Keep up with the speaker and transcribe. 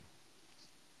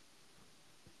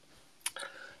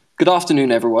Good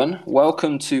afternoon, everyone.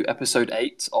 Welcome to episode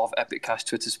 8 of Epic Cash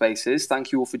Twitter Spaces.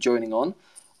 Thank you all for joining on.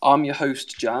 I'm your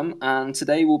host, Jam, and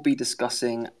today we'll be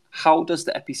discussing how does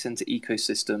the Epicenter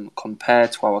ecosystem compare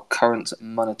to our current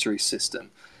monetary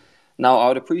system. Now, I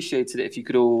would appreciate it if you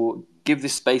could all give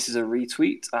this Spaces a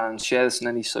retweet and share this on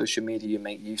any social media you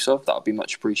make use of. That would be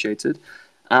much appreciated.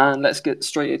 And let's get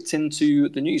straight into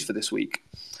the news for this week.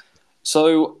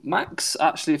 So Max,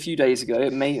 actually a few days ago,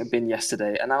 it may have been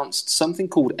yesterday, announced something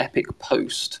called Epic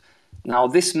Post. Now,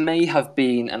 this may have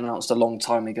been announced a long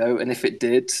time ago, and if it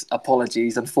did,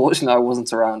 apologies. Unfortunately, I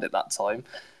wasn't around at that time.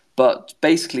 But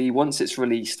basically, once it's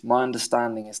released, my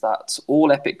understanding is that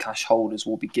all Epic Cash holders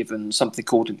will be given something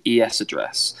called an ES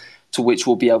address, to which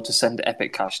we'll be able to send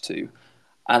Epic Cash to.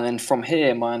 And then from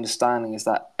here, my understanding is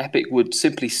that Epic would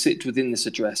simply sit within this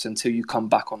address until you come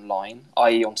back online,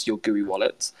 i.e. onto your GUI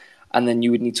wallet. And then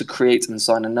you would need to create and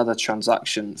sign another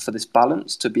transaction for this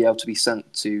balance to be able to be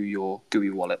sent to your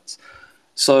GUI wallet.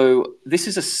 So this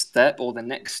is a step, or the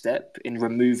next step, in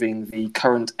removing the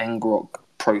current ngrok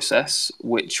process,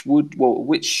 which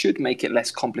should make it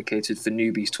less complicated for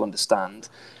newbies to understand,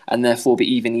 and therefore be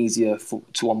even easier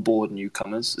to onboard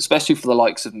newcomers, especially for the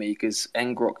likes of me, because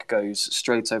ngrok goes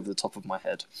straight over the top of my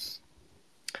head.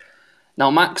 Now,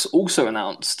 Max also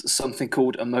announced something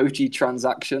called emoji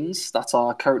transactions that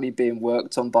are currently being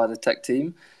worked on by the tech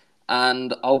team.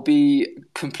 And I'll be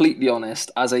completely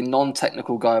honest, as a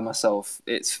non-technical guy myself,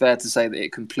 it's fair to say that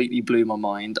it completely blew my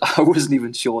mind. I wasn't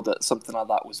even sure that something like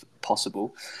that was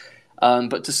possible.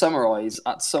 But to summarize,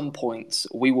 at some point,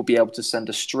 we will be able to send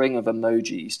a string of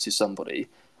emojis to somebody,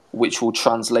 which will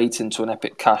translate into an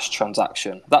Epic Cash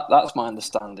transaction. That's my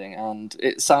understanding, and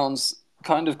it sounds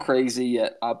kind of crazy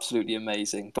yet absolutely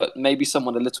amazing, but maybe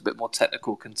someone a little bit more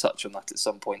technical can touch on that at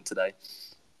some point today.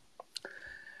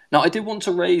 Now, I did want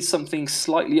to raise something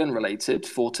slightly unrelated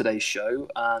for today's show,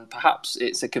 and perhaps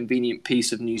it's a convenient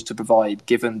piece of news to provide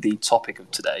given the topic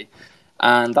of today.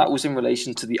 And that was in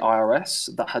relation to the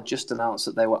IRS that had just announced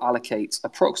that they will allocate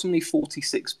approximately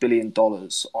 $46 billion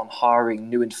on hiring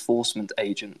new enforcement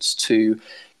agents to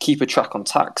keep a track on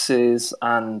taxes,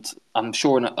 and I'm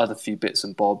sure in other few bits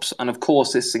and bobs. And of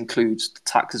course, this includes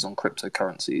taxes on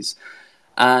cryptocurrencies.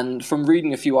 And from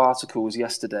reading a few articles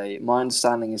yesterday, my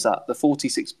understanding is that the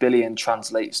 46 billion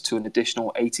translates to an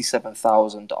additional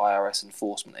 87,000 IRS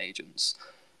enforcement agents.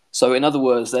 So in other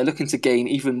words, they're looking to gain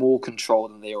even more control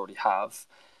than they already have.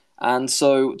 And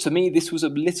so to me, this was a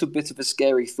little bit of a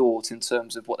scary thought in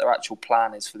terms of what their actual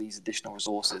plan is for these additional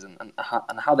resources and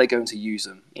how they're going to use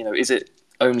them. You know, is it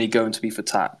only going to be for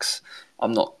tax?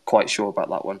 I'm not quite sure about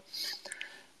that one.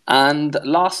 And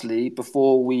lastly,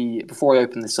 before I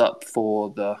open this up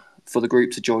for the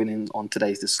group to join in on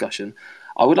today's discussion,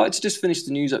 I would like to just finish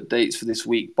the news updates for this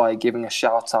week by giving a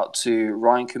shout out to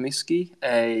Ryan Komisky,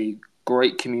 a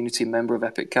great community member of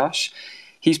Epic Cash.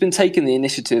 He's been taking the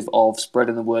initiative of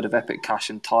spreading the word of Epic Cash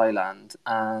in Thailand,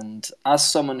 and as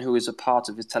someone who is a part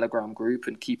of his Telegram group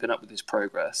and keeping up with his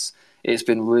progress, it's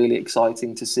been really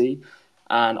exciting to see.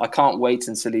 And I can't wait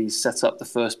until he's set up the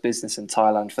first business in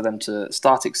Thailand for them to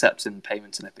start accepting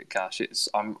payments in Epic Cash.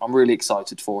 I'm really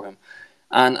excited for him.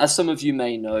 And as some of you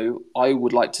may know, I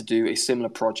would like to do a similar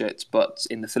project, but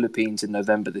in the Philippines in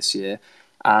November this year.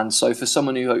 And so for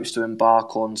someone who hopes to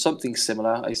embark on something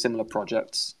similar, a similar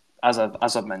project, as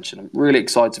I've mentioned, I'm really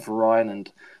excited for Ryan,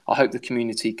 and I hope the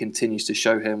community continues to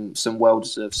show him some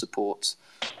well-deserved support.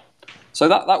 So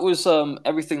that was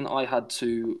everything that I had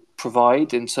to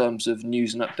provide in terms of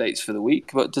news and updates for the week.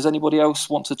 But does anybody else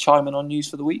want to chime in on news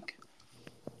for the week?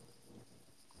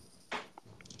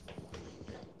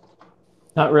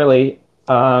 Not really.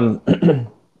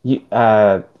 You,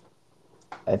 I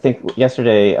think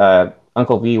yesterday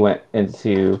Uncle V went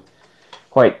into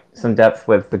quite some depth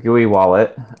with the GUI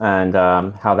wallet and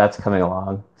how that's coming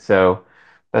along. So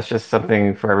that's just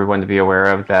something for everyone to be aware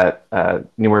of, that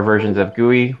newer versions of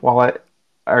GUI wallet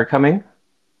are coming,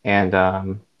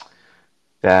 and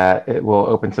that it will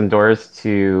open some doors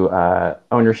to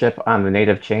ownership on the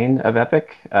native chain of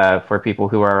Epic for people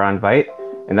who are on Vite.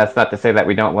 And that's not to say that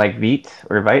we don't like Vite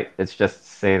or Vite. It's just to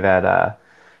say that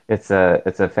it's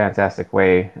a fantastic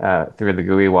way through the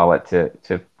GUI wallet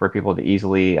for people to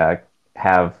easily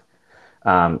have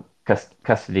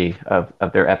custody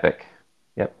of their Epic.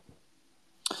 Yep.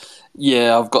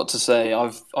 Yeah, I've got to say,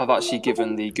 I've actually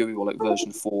given the GUI wallet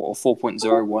version 4 or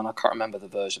 4.01. I can't remember the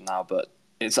version now, but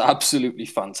it's absolutely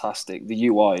fantastic. The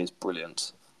UI is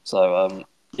brilliant. So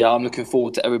yeah, I'm looking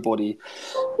forward to everybody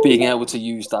being able to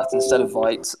use that instead of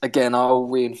Vite. Again, I'll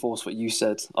reinforce what you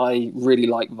said. I really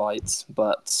like Vite,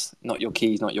 but not your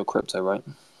keys, not your crypto, right?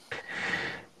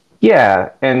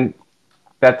 Yeah, and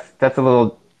that's a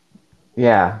little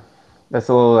Yeah, that's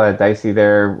a little dicey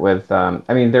there. With I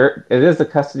mean, there it is a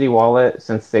custody wallet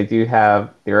since they do have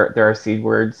there are seed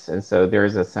words, and so there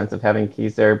is a sense of having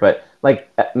keys there. But like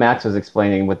Max was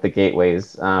explaining with the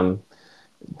gateways,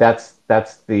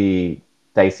 that's the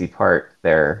dicey part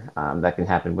there that can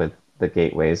happen with the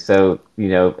gateways. So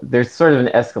there's sort of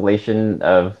an escalation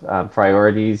of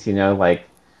priorities. Like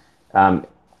um,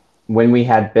 when we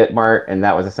had Bitmart and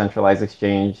that was a centralized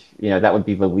exchange, that would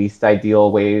be the least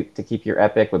ideal way to keep your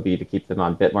Epic would be to keep them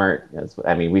on Bitmart.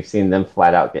 I mean, we've seen them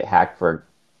flat out get hacked for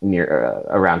near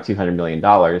around $200 million,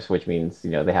 which means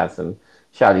they have some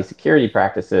shoddy security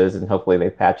practices, and hopefully they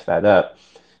patch that up.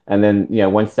 And then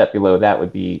one step below that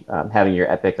would be having your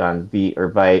Epic on Beat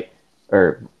or Byte,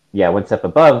 or yeah, one step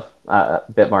above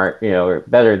Bitmart, or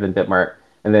better than Bitmart,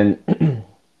 and then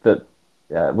the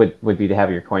would be to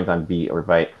have your coins on Beat or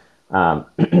Byte. Um,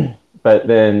 but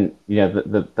then,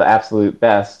 the absolute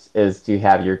best is to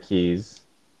have your keys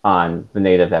on the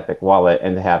native Epic wallet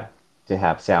and to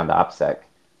have sound OPSEC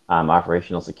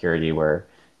operational security, where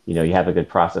you have a good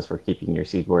process for keeping your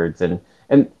seed words. And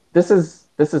this is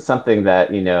something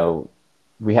that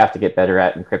we have to get better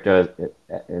at in crypto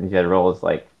in general. Is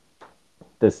like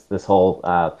this whole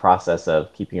process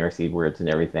of keeping our seed words and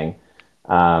everything.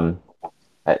 Um,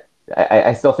 I,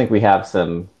 I still think we have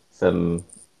some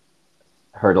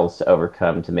hurdles to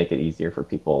overcome to make it easier for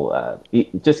people,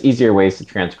 just easier ways to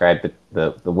transcribe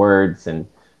the words and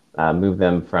move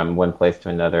them from one place to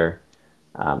another.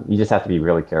 You just have to be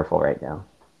really careful right now.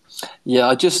 Yeah,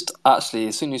 I just actually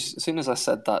as soon as I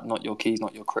said that, not your keys,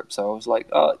 not your crypto, I was like,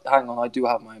 oh, hang on, I do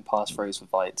have my own passphrase for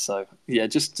Byte, so yeah,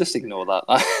 just ignore that.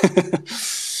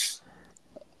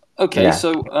 Okay, Yeah.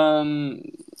 so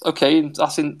okay,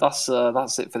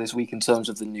 that's it for this week in terms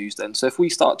of the news then. So if we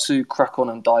start to crack on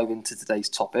and dive into today's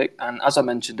topic, and as I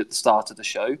mentioned at the start of the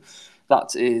show,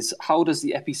 that is how does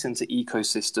the Epicenter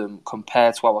ecosystem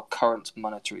compare to our current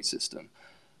monetary system?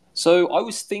 So I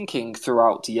was thinking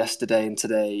throughout yesterday and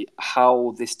today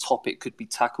how this topic could be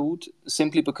tackled,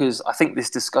 simply because I think this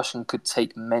discussion could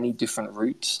take many different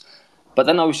routes. But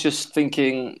then I was just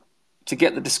thinking, to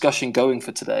get the discussion going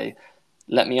for today,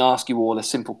 let me ask you all a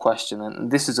simple question,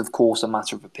 and this is, of course, a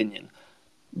matter of opinion.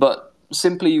 But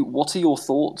simply, what are your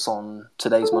thoughts on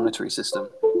today's monetary system?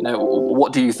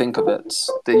 What do you think of it?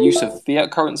 The use of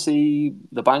fiat currency,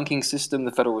 the banking system,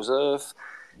 the Federal Reserve?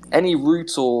 Any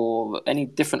route or any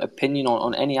different opinion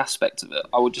on any aspect of it?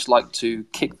 I would just like to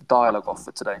kick the dialogue off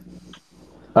for today.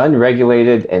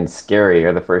 Unregulated and scary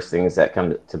are the first things that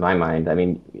come to my mind. I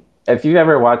mean, if you've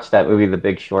ever watched that movie, The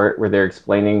Big Short, where they're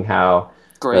explaining how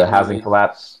the Great housing movie.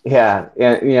 collapse, yeah,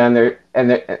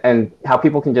 and how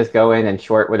people can just go in and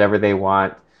short whatever they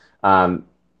want. Um,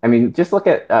 I mean, just look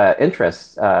at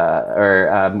interest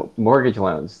or mortgage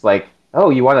loans. Like,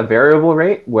 oh, you want a variable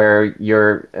rate where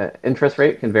your interest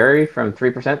rate can vary from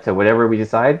 3% to whatever we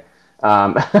decide.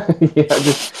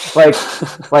 Just like,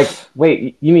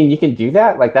 wait, you mean you can do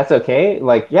that? Like, that's okay?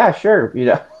 Like, yeah, sure.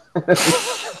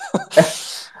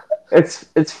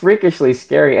 It's freakishly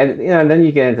scary, and then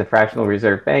you get into fractional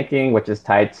reserve banking, which is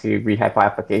tied to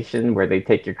rehypothecation, where they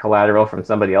take your collateral from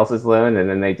somebody else's loan and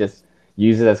then they just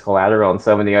use it as collateral on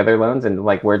so many other loans. And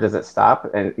like, where does it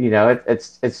stop? And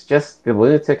it's just the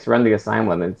lunatics run the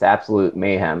asylum. It's absolute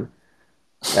mayhem.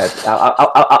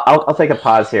 I'll take a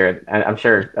pause here, and I'm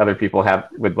sure other people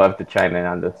would love to chime in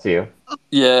on this too.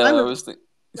 Yeah, I'm I a was thinking.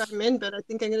 I'm in, but I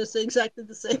think I'm going to say exactly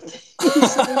the same thing.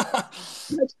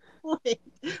 So good point.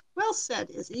 Well said,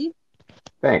 Izzy.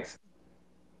 Thanks.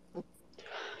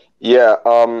 Yeah,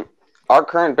 our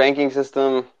current banking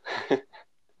system, it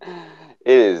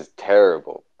is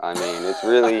terrible. I mean, it's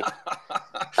really,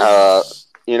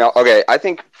 okay, I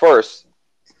think first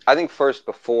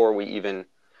before we even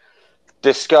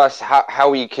discuss how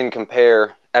we can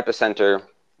compare Epicenter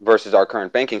versus our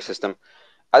current banking system,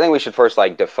 I think we should first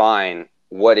like define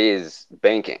what is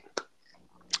banking.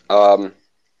 Um,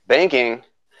 Banking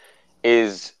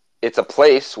it's a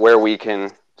place where we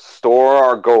can store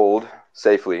our gold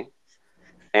safely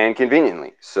and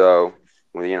conveniently. So,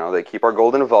 they keep our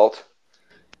gold in a vault,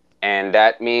 and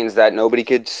that means that nobody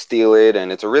could steal it,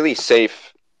 and it's a really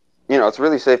safe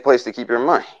place to keep your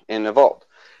money in a vault.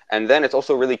 And then it's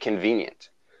also really convenient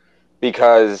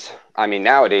because, I mean,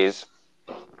 nowadays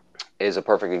is a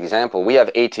perfect example. We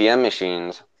have ATM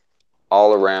machines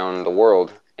all around the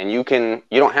world, and you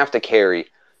don't have to carry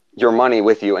your money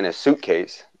with you in a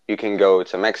suitcase. You can go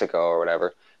to Mexico or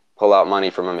whatever, pull out money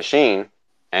from a machine,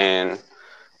 and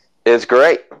it's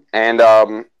great. And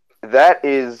that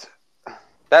is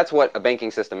that's what a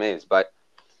banking system is. But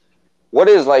what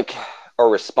is like a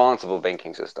responsible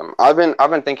banking system? I've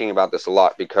been thinking about this a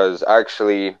lot because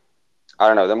actually I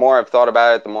don't know. The more I've thought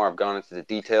about it, the more I've gone into the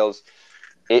details.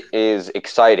 It is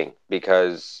exciting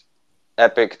because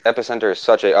Epicenter is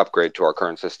such an upgrade to our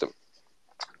current system.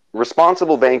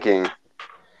 Responsible banking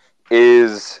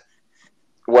is,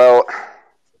 well,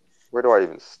 where do I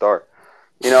even start?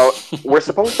 We're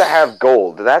supposed to have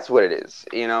gold. That's what it is.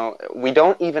 We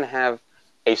don't even have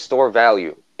a store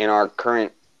value in our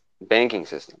current banking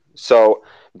system. So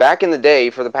back in the day,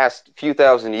 for the past few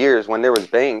thousand years, when there was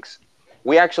banks,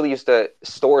 we actually used to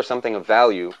store something of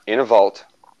value in a vault,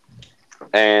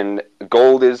 and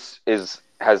gold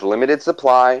has limited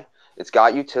supply. It's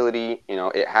got utility.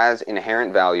 It has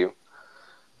inherent value,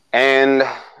 and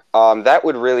that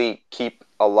would really keep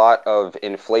a lot of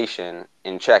inflation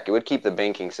in check. It would keep the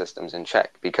banking systems in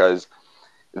check because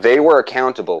they were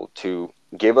accountable to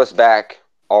give us back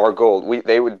our gold.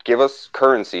 They would give us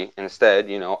currency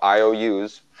instead,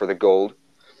 IOUs for the gold.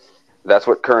 That's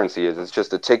what currency is. It's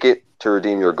just a ticket to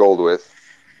redeem your gold with.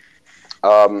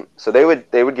 So they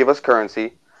would give us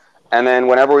currency, and then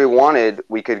whenever we wanted,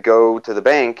 we could go to the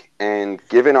bank and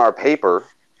give in our paper,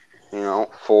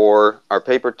 for our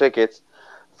paper tickets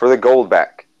for the gold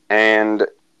back. And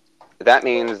that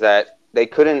means that they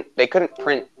couldn't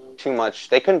print too much.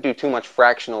 They couldn't do too much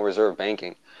fractional reserve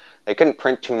banking. They couldn't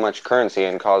print too much currency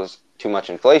and cause too much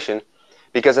inflation,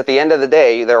 because at the end of the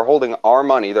day, they're holding our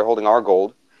money, they're holding our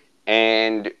gold,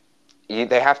 and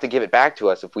they have to give it back to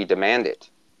us if we demand it.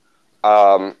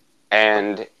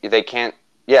 And they can't.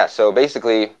 Yeah, so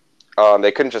basically,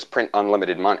 they couldn't just print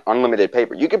unlimited money, unlimited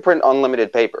paper. You can print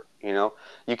unlimited paper. You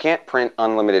can't print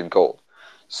unlimited gold.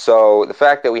 So the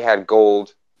fact that we had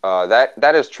gold,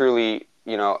 that is truly,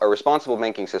 a responsible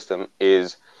banking system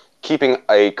is keeping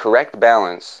a correct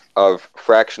balance of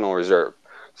fractional reserve.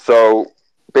 So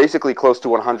basically close to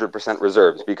 100%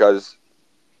 reserves, because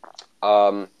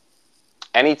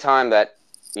anytime that,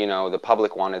 the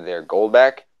public wanted their gold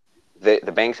back,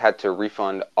 the banks had to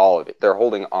refund all of it. They're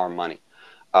holding our money.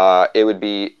 It would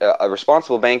be a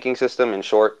responsible banking system, in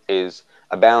short, is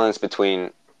a balance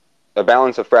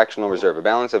of fractional reserve, a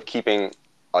balance of keeping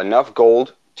enough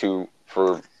gold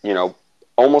for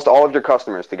almost all of your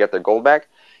customers to get their gold back,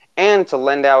 and to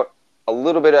lend out a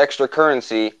little bit of extra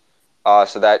currency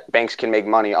so that banks can make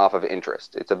money off of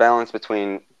interest. It's a balance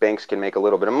between banks can make a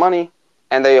little bit of money,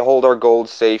 and they hold our gold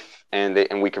safe, and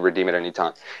we can redeem it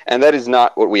anytime. And that is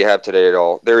not what we have today at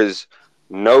all. There is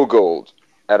no gold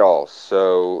at all.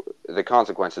 So the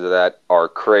consequences of that are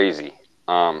crazy.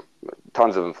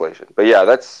 Tons of inflation. But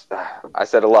yeah, I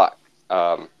said a lot.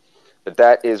 But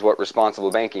that is what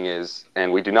responsible banking is,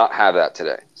 and we do not have that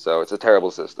today. So it's a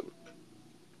terrible system.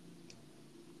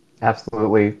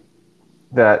 Absolutely.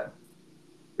 A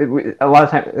lot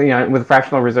of times, with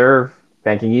fractional reserve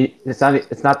banking, it's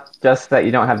not just that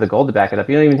you don't have the gold to back it up.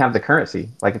 You don't even have the currency.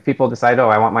 Like if people decide, oh,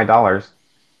 I want my dollars,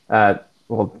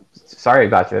 well, sorry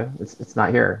about you. It's not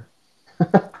here.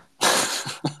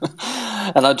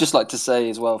 And I'd just like to say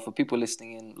as well, for people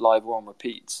listening in live or on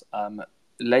repeat,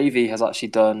 Levy has actually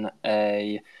done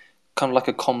a kind of like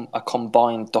a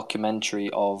combined documentary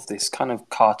of this kind of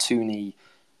cartoony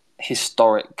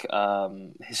historic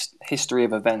history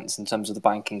of events in terms of the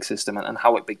banking system and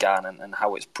how it began and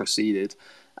how it's proceeded,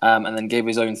 and then gave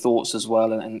his own thoughts as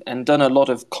well, and done a lot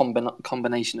of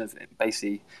combination of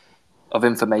basically of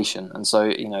information. And so,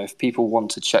 if people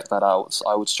want to check that out,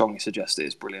 I would strongly suggest it.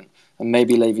 It's brilliant. And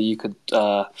maybe, Levi, you could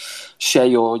share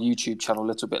your YouTube channel a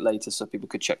little bit later so people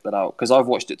could check that out, because I've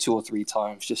watched it 2 or 3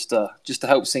 times just to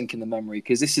help sink in the memory,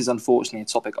 because this is unfortunately a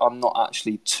topic I'm not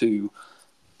actually too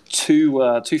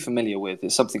familiar with.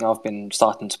 It's something I've been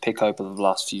starting to pick up over the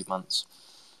last few months.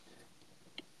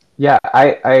 Yeah,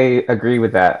 I agree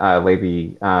with that,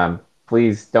 Levi.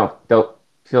 Please don't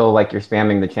feel like you're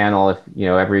spamming the channel if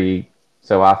every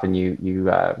so often you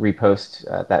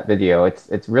repost that video.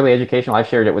 It's really educational. I've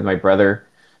shared it with my brother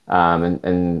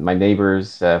and my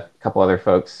neighbors, a couple other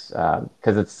folks,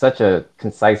 because it's such a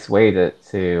concise way to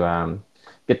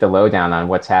get the lowdown on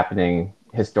what's happening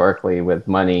historically with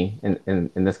money in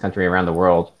this country, around the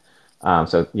world.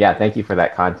 So yeah, thank you for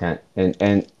that content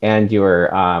and your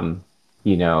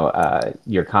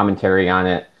commentary on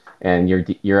it, and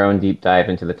your own deep dive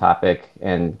into the topic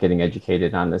and getting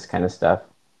educated on this kind of stuff.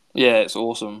 Yeah, it's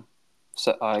awesome.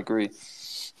 So I agree.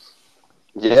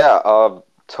 Yeah,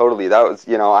 totally. That was,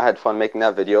 I had fun making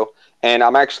that video, and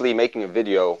I'm actually making a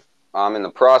video. I'm in the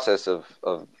process of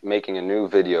making a new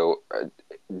video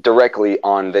directly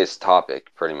on this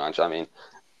topic, pretty much. I mean,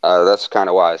 that's kind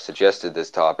of why I suggested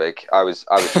this topic. I was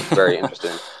just very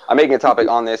interested. I'm making a topic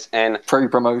on this, and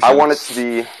Pre-promotion. I want it to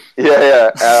be,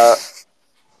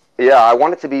 I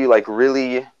want it to be like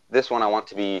really. This one I want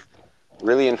to be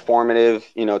really informative.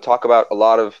 Talk about a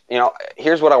lot of,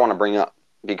 here's what I want to bring up,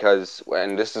 because,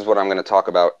 and this is what I'm going to talk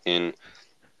about in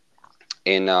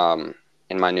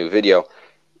my new video.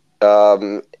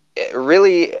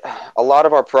 Really, a lot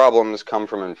of our problems come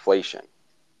from inflation,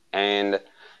 and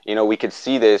we could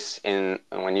see this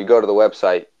when you go to the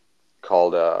website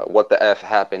called "What the F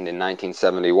Happened in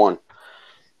 1971,"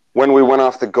 when we went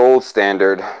off the gold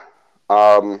standard.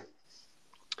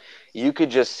 You could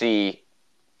just see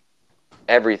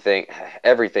everything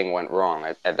went wrong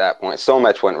at that point. So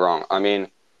much went wrong. I mean,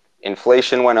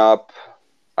 inflation went up,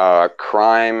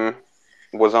 crime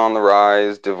was on the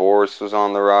rise, divorce was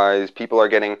on the rise. People are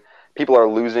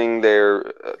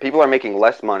making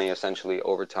less money essentially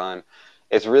over time.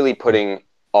 It's really putting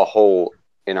a hole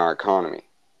in our economy.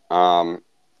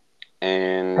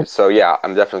 And so, yeah,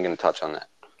 I'm definitely going to touch on that.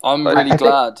 I'm really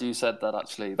glad you said that.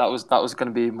 Actually, that was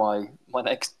going to be my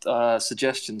next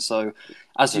suggestion. So,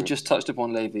 as you just touched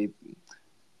upon, Levi,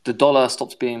 the dollar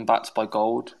stopped being backed by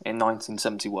gold in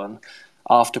 1971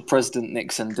 after President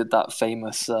Nixon did that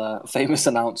famous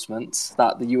announcement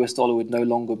that the US dollar would no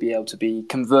longer be able to be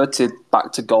converted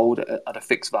back to gold at a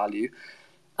fixed value.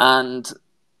 And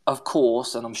of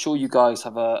course, and I'm sure you guys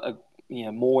have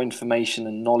more information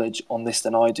and knowledge on this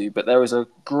than I do, but there is a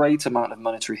great amount of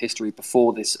monetary history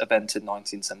before this event in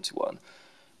 1971.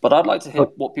 But I'd like to hear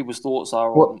what people's thoughts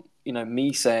are on,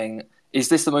 me saying, is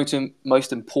this the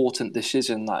most important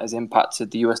decision that has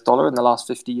impacted the US dollar in the last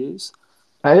 50 years?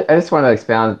 I just want to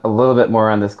expound a little bit more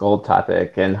on this gold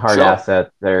topic and hard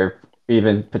assets, or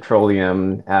even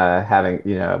petroleum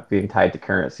being tied to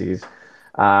currencies.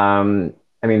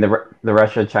 I mean, the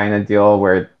Russia-China deal,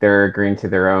 where they're agreeing to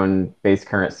their own base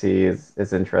currency,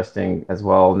 is interesting as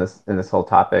well in this whole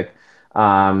topic.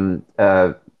 But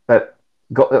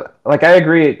like, I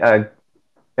agree.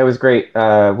 It was great.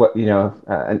 Up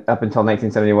until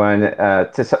 1971,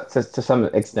 to some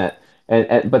extent,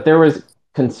 but there was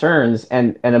concerns,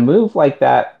 and a move like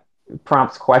that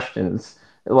prompts questions.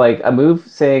 Like a move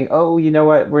saying, "Oh, you know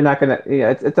what? We're not gonna.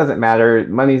 It doesn't matter.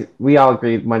 Money's. We all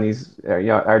agree. Money's.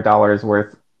 Our dollar is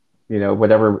worth.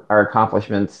 Whatever our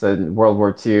accomplishments in World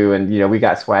War II, and we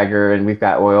got swagger, and we've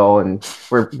got oil, and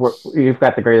we've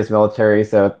got the greatest military.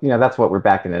 So that's what we're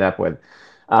backing it up with."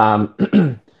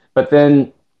 But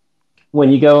then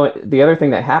when you go, the other thing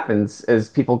that happens is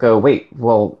people go, wait,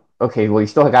 well, okay, well, you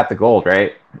still got the gold,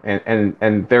 right?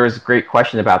 And there is a great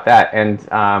question about that. And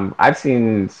I've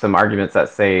seen some arguments that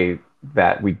say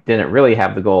that we didn't really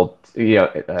have the gold.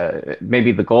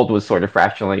 Maybe the gold was sort of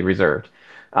fractionally reserved.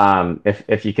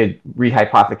 If you could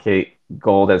rehypothecate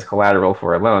gold as collateral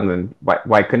for a loan, then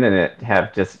why couldn't it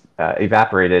have just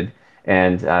evaporated?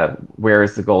 And where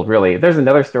is the gold really? There's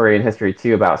another story in history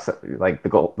too about like the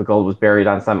gold was buried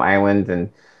on some island,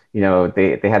 and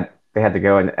they had to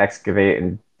go and excavate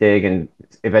and dig, and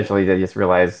eventually they just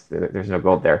realized that there's no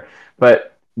gold there.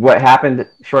 But what happened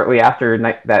shortly after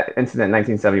that incident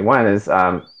in 1971 is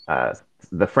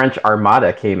the French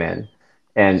Armada came in,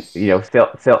 and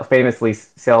famously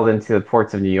sailed into the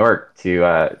ports of New York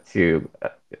to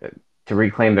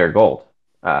reclaim their gold,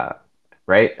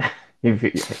 right?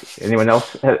 Anyone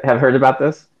else have heard about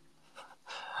this?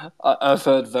 I've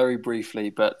heard very briefly,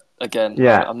 but again,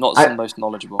 yeah, I'm not the most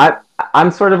knowledgeable.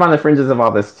 I'm sort of on the fringes of all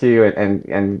this too,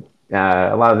 and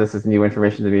a lot of this is new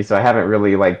information to me, so I haven't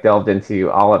really like delved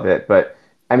into all of it. But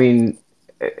I mean,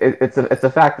 it's a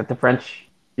fact that the French,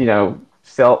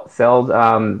 sailed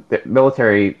the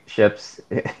military ships,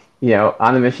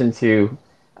 on a mission to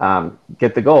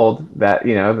get the gold, that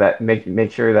that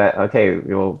make sure that, okay,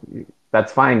 well,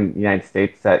 that's fine, United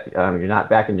States, that you're not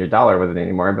backing your dollar with it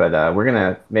anymore, but we're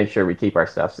gonna make sure we keep our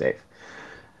stuff safe.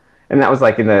 And that was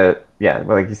like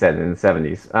like you said, in the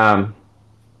 70s.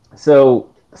 So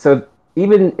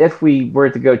even if we were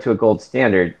to go to a gold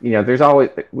standard,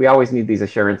 we always need these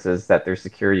assurances that there's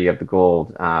security of the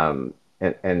gold, and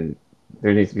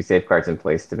there needs to be safeguards in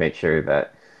place to make sure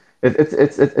that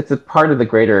it's a part of the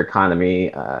greater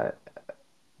economy,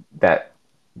 that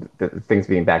the things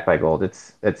being backed by gold.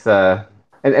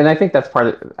 And I think that's part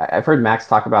of. I've heard Max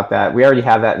talk about that. We already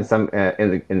have that in some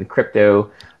in the crypto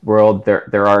world.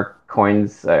 There are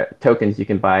coins, tokens you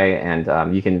can buy,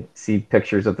 and you can see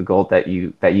pictures of the gold that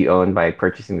you own by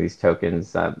purchasing these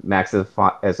tokens. Max is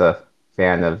a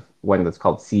fan of one that's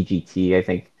called CGT, I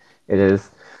think it is,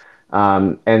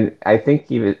 and I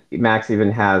think even Max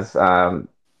even has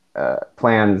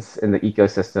plans in the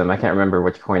ecosystem. I can't remember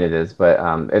which coin it is, but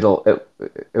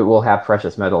it will have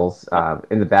precious metals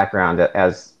in the background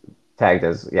as tagged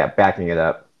as backing it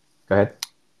up. Go ahead.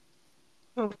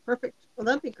 Oh, perfect. Well,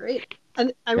 that'd be great.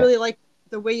 And I really like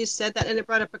the way you said that, and it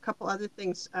brought up a couple other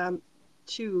things.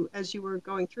 too, as you were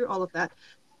going through all of that,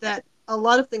 that a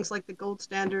lot of things like the gold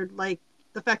standard, like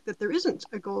the fact that there isn't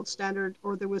a gold standard,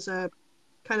 or there was a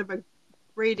kind of a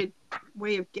graded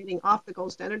way of getting off the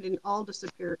gold standard, didn't all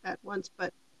disappear at once.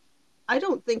 But I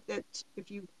don't think that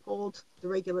if you polled the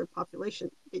regular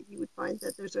population, that you would find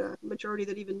that there's a majority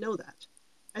that even know that.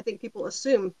 I think people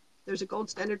assume there's a gold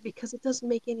standard because it doesn't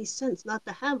make any sense not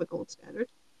to have a gold standard.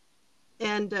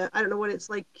 And I don't know what it's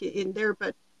like in there,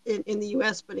 but in the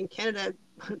US, but in Canada,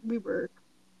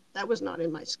 that was not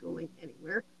in my schooling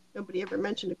anywhere. Nobody ever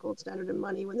mentioned a gold standard in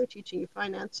money when they're teaching you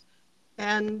finance.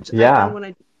 And I Yeah.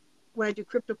 find when I do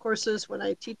crypto courses, when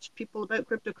I teach people about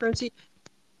cryptocurrency,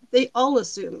 they all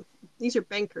assume, these are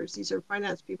bankers, these are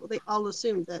finance people, they all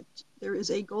assume that there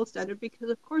is a gold standard because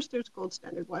of course there's a gold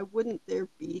standard. Why wouldn't there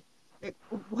be?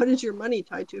 What is your money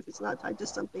tied to if it's not tied to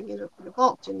something in a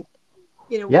vault and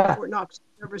in Yeah. Fort Knox,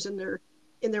 whatever's in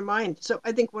their mind. So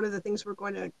I think one of the things we're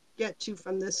going to get to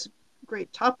from this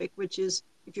great topic, which is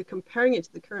if you're comparing it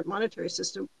to the current monetary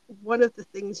system, one of the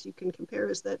things you can compare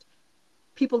is that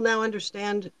people now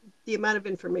understand the amount of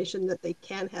information that they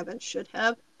can have and should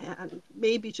have, and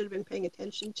maybe should have been paying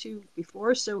attention to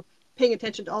before. So paying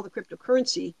attention to all the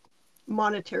cryptocurrency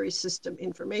monetary system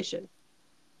information.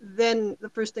 Then the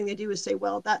first thing they do is say,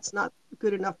 well, that's not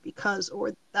good enough because,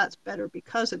 or that's better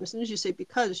because. And as soon as you say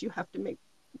because, you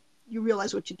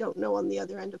realize what you don't know on the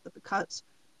other end of the because.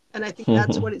 And I think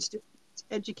that's what it's doing. It's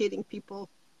educating people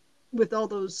with all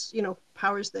those,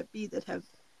 powers that be that have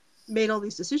made all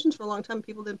these decisions for a long time.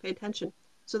 People didn't pay attention.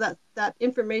 So that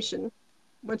information,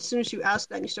 as soon as you ask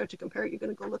that and you start to compare it, you're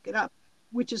going to go look it up,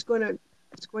 which is going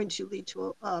to lead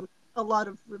to a lot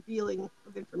of revealing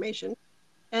of information.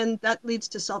 And that leads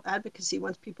to self-advocacy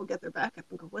once people get their back up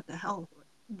and go, what the hell?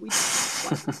 We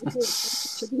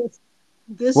this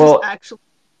is Well, actually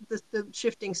the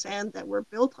shifting sand that we're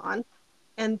built on,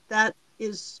 and that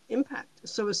is impact.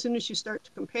 So as soon as you start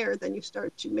to compare, then you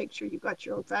start to make sure you got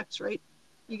your own facts right.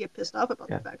 You get pissed off about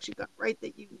yeah. the facts you got right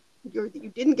that you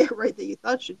didn't get right that you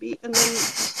thought should be, and then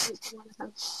you want to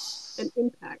have an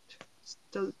impact.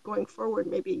 So going forward,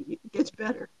 maybe it gets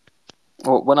better.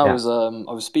 Well, when Yeah.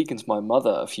 I was speaking to my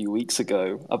mother a few weeks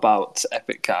ago about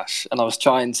Epic Cash, and I was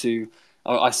trying to.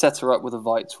 I set her up with a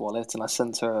Vites wallet, and I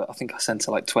think I sent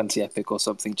her like 20 Epic or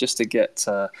something, just to get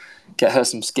her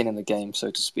some skin in the game,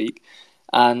 so to speak.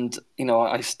 And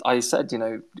I said,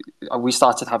 we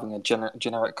started having a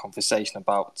generic conversation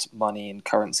about money and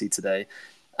currency today,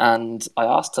 and I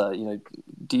asked her,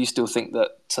 do you still think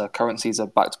that currencies are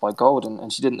backed by gold?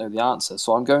 And she didn't know the answer.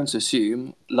 So I'm going to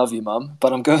assume, love you, mum,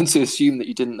 but I'm going to assume that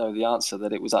you didn't know the answer,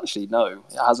 that it was actually no.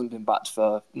 It hasn't been backed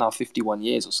for now 51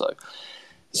 years or so.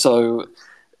 So,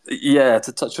 yeah,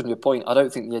 to touch on your point, I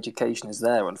don't think the education is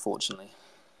there, unfortunately.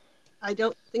 I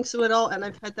don't think so at all. And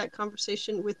I've had that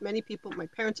conversation with many people, my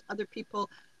parents, other people.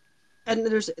 And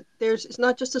there's it's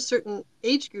not just a certain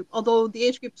age group, although the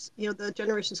age groups, the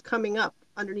generations coming up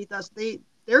underneath us,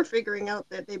 they're figuring out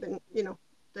that they've been,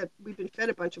 that we've been fed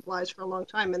a bunch of lies for a long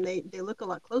time, and they look a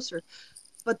lot closer.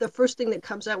 But the first thing that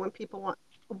comes out when people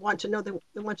want to know, they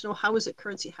want to know, how is it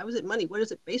currency? How is it money? What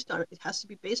is it based on? It has to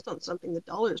be based on something. The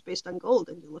dollar is based on gold.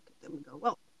 And you look at them and go,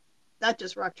 well, that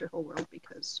just rocked your whole world,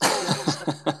 because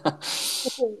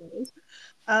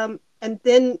and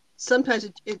then sometimes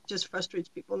it just frustrates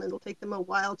people, and it'll take them a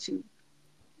while to.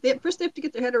 First, they have to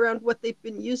get their head around what they've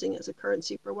been using as a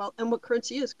currency for a while, and what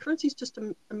currency is. Currency is just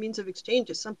a means of exchange.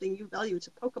 It's something you value. It's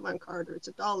a Pokemon card, or it's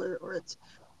a dollar, or it's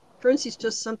currency is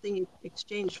just something you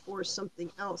exchange for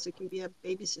something else. It can be a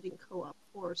babysitting co-op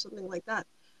or something like that.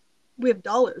 We have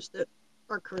dollars that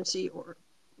are currency, or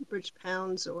British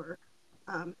pounds, or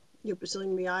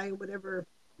Brazilian real, whatever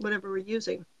we're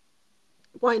using.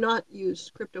 Why not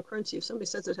use cryptocurrency? If somebody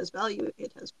says it has value,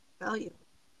 it has value.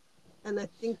 And I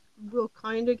think we'll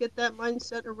kind of get that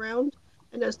mindset around.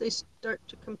 And as they start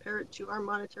to compare it to our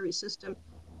monetary system,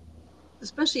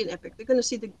 especially in Epic, they're going to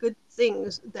see the good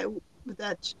things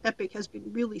that Epic has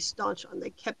been really staunch on.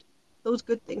 They kept those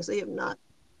good things. They've not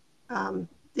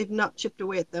chipped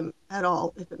away at them at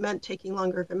all. If it meant taking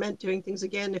longer, if it meant doing things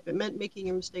again, if it meant making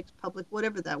your mistakes public,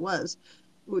 whatever that was.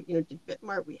 Did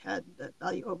Bitmart, we had the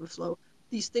value overflow.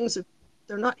 These things,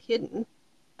 they're not hidden,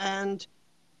 and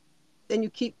then you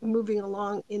keep moving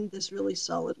along in this really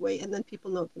solid way, and then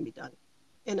people know it can be done.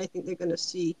 And I think they're going to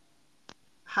see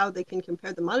how they can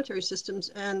compare the monetary systems,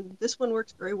 and this one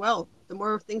works very well. The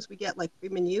more things we get, like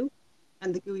Freeman U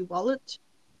and the GUI wallet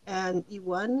and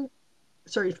E1,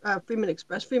 Freeman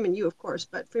Express, Freeman U, of course,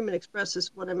 but Freeman Express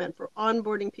is what I meant for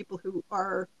onboarding people who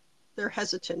they're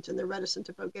hesitant and they're reticent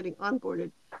about getting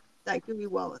onboarded. That GUI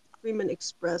wallet, Freeman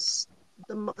Express,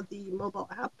 the mobile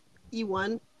app,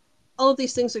 E1, all of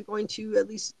these things are going to at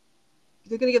least,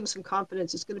 they're going to give them some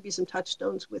confidence. It's going to be some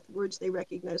touchstones with words they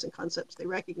recognize and concepts they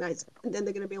recognize. And then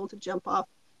they're going to be able to jump off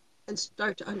and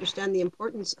start to understand the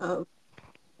importance of,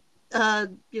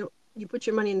 you put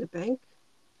your money in the bank.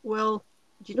 Well,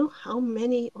 do you know how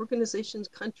many organizations,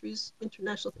 countries,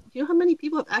 international, do you know how many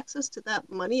people have access to that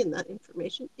money and that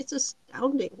information? It's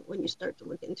astounding when you start to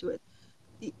look into it.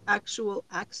 The actual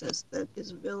access that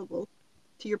is available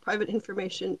to your private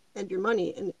information and your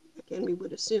money. And again, we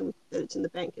would assume that it's in the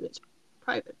bank and it's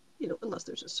private, unless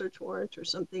there's a search warrant or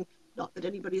something. Not that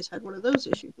anybody has had one of those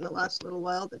issued in the last little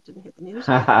while that didn't hit the news.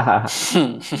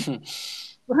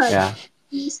 But Yeah.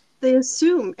 they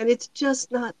assume, and it's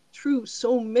just not true.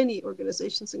 So many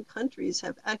organizations and countries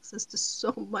have access to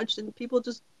so much, and people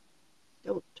just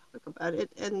don't talk about it,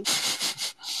 and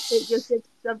it just gets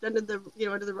shoved under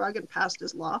the rug and passed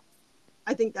as law.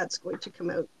 I think that's going to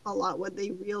come out a lot when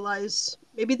they realize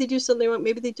maybe they do something wrong,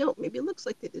 maybe they don't, maybe it looks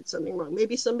like they did something wrong,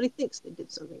 maybe somebody thinks they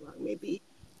did something wrong, maybe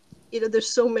there's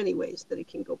so many ways that it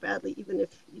can go badly even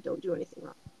if you don't do anything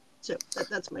wrong. So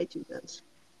that's my 2 cents.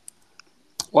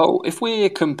 Well, if we're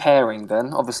comparing,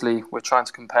 then obviously we're trying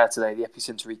to compare today the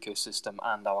Epicenter ecosystem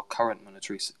and our current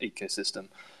monetary ecosystem.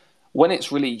 When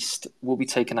it's released, we'll be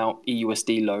taking out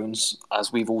EUSD loans,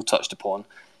 as we've all touched upon.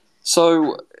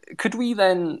 So could we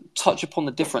then touch upon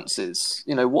the differences?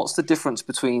 What's the difference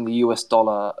between the US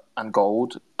dollar and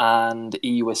gold and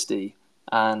EUSD?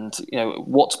 And,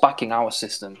 what's backing our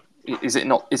system? Is it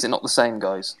not the same,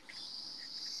 guys?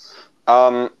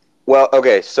 Well,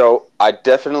 okay, so I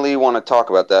definitely want to talk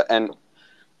about that. And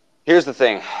here's the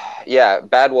thing. Yeah,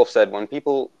 Bad Wolf said when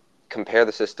people compare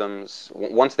the systems,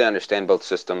 once they understand both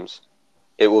systems,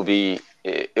 it will be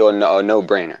a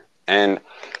no-brainer. And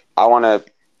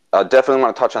I definitely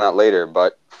want to touch on that later.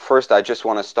 But first, I just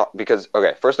want to stop because,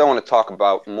 first I want to talk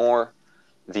about more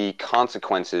the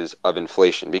consequences of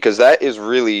inflation, because that is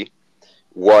really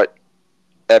what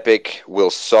Epic will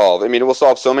solve. I mean, it will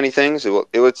solve so many things.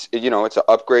 It's an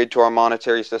upgrade to our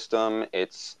monetary system.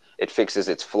 It fixes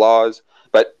its flaws.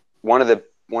 But one of the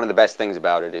best things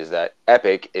about it is that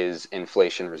Epic is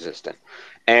inflation resistant.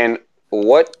 And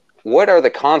what are the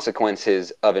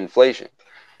consequences of inflation?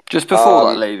 Just before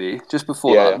that, Levy,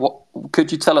 Yeah. what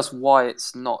could you tell us why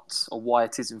it's not, or why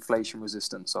it is inflation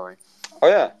resistant? Sorry. Oh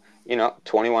yeah,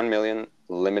 21 million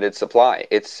limited supply.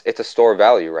 It's a store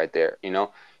value right there.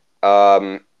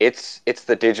 It's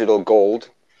the digital gold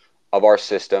of our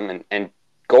system, and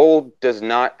gold does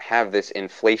not have this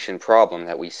inflation problem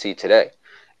that we see today.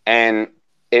 And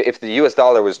if the US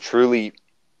dollar was truly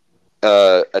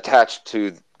attached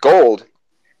to gold,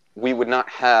 we would not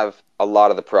have a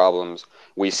lot of the problems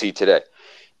we see today.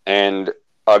 And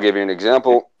I'll give you an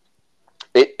example.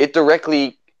 It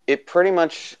directly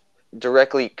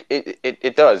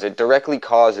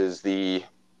causes the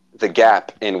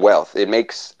gap in wealth. It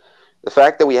makes the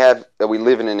fact that we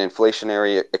live in an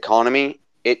inflationary economy,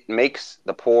 it makes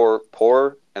the poor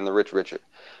poorer and the rich richer.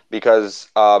 Because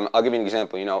I'll give you an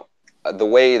example. The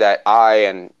way that I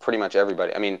and pretty much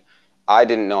everybody, I mean, I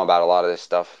didn't know about a lot of this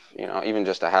stuff, even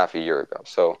just a half a year ago.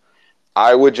 So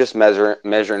I would just measure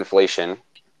inflation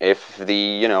if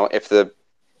the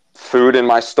food in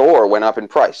my store went up in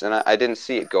price, and I didn't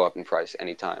see it go up in price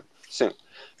anytime soon.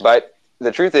 But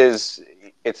the truth is,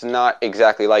 it's not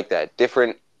exactly like that.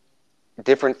 Different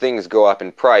things go up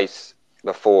in price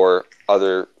before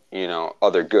other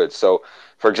goods. So,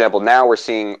 for example, now we're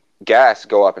seeing gas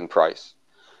go up in price,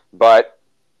 but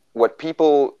what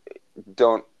people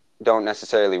don't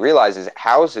necessarily realize is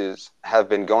houses have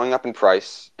been going up in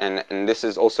price, and this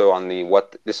is also on the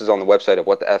website of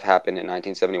What the F Happened in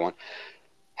 1971.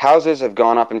 Houses have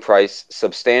gone up in price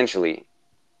substantially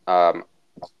since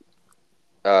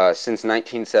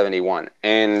 1971,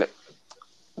 and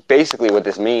basically what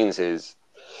this means is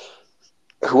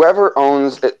whoever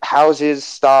owns houses,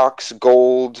 stocks,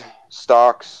 gold,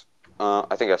 stocks.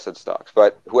 I think I said stocks,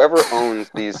 but whoever owns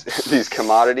these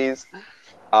commodities,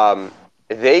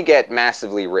 they get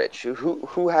massively rich.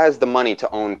 Who has the money to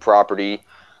own property,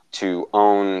 to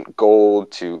own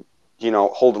gold, to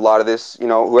hold a lot of this?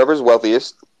 Whoever's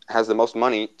wealthiest has the most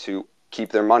money to keep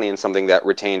their money in something that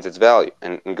retains its value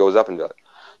and goes up in value.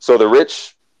 So the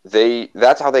rich,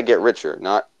 that's how they get richer,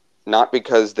 not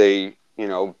because they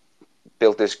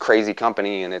built this crazy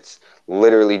company and it's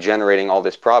literally generating all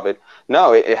this profit.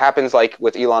 No, it happens like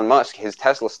with Elon Musk. His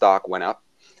Tesla stock went up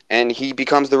and he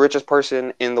becomes the richest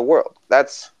person in the world.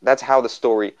 That's how the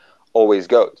story always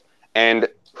goes. And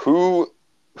who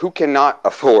cannot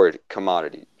afford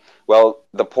commodities? Well,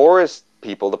 the poorest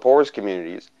people, the poorest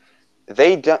communities,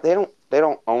 they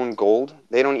don't own gold.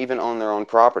 They don't even own their own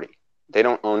property. They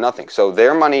don't own nothing. So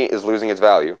their money is losing its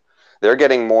value. They're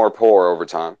getting more poor over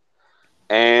time.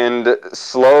 And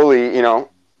slowly,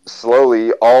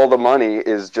 slowly all the money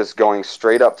is just going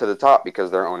straight up to the top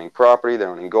because they're owning property, they're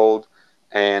owning gold.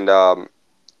 And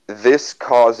this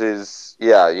causes,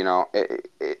 the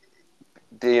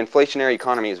inflationary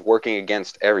economy is working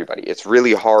against everybody. It's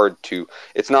really hard to,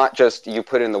 it's not just you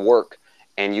put in the work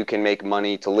and you can make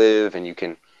money to live and you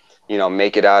can,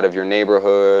 make it out of your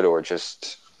neighborhood or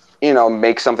just,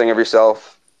 make something of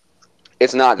yourself.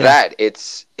 It's not that.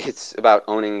 It's about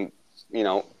owning, you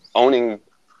know, owning,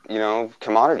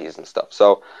 commodities and stuff.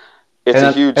 So it's And a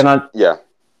on, huge, and on yeah.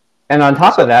 and on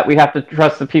top of So that, we have to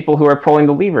trust the people who are pulling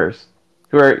the levers,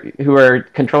 who are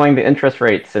controlling the interest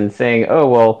rates and saying, "Oh,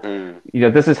 well,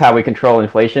 mm, this is how we control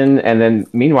inflation." And then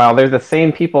meanwhile, they're the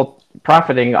same people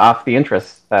profiting off the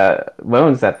interest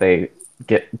loans that they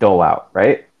get dole out,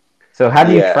 right? So how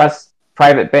do you yeah, trust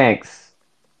private banks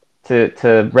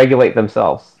to regulate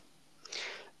themselves?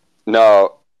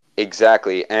 no,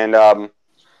 exactly. And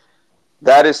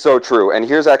that is so true. And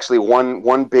here's actually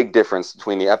one big difference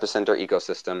between the Epicenter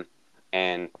ecosystem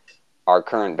and our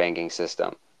current banking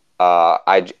system.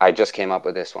 I just came up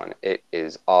with this one. It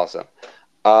is awesome.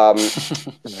 Um,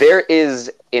 there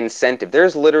is incentive.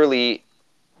 There's literally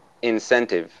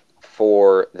incentive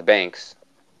for the banks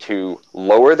to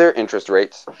lower their interest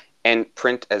rates and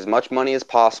print as much money as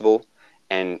possible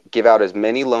and give out as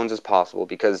many loans as possible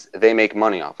because they make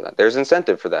money off of that. There's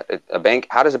incentive for that. A bank,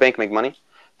 how does a bank make money?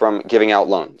 From giving out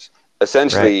loans, Right.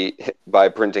 essentially by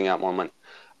printing out more money.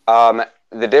 Um,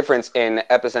 the difference in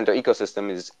Epicenter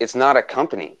ecosystem is it's not a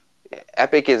company.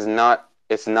 Epic is not.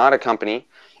 It's not a company,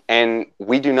 and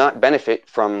we do not benefit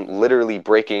from literally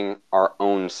breaking our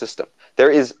own system. There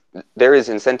is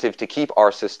incentive to keep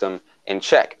our system in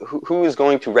check. Who is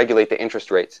going to regulate the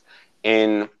interest rates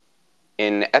in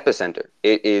Epicenter?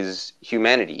 It is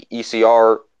humanity,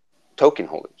 ECR token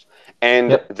holders,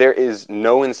 and Yep. there is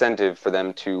no incentive for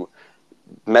them to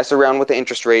mess around with the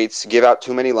interest rates, give out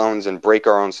too many loans, and break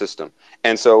our own system.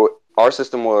 And so our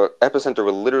system will, Epicenter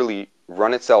will literally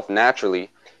run itself naturally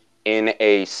in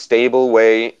a stable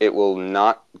way. It will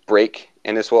not break,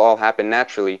 and this will all happen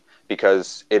naturally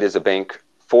because it is a bank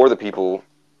for the people,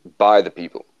 by the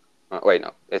people. Wait,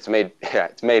 no, it's made. Yeah,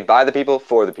 it's made by the people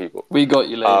for the people. We got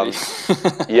you, Levy.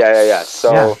 Yeah. Yeah.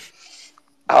 So,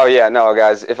 oh yeah, no,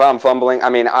 guys, if I'm fumbling, I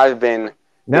mean, I've been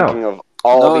No. thinking of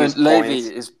all No, these Levy points.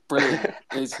 is brilliant.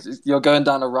 You're going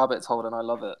down a rabbit hole, and I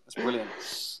love it. It's brilliant.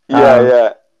 Yeah, Um,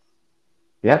 yeah.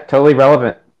 yeah. Totally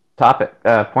relevant topic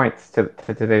points to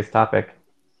today's topic.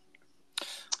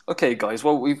 Okay, guys.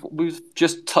 Well, we've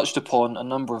just touched upon a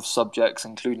number of subjects,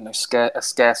 including a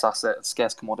scarce asset, a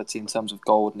scarce commodity in terms of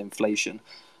gold and inflation.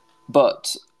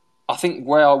 But I think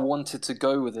where I wanted to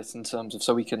go with it in terms of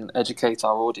so we can educate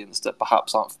our audience that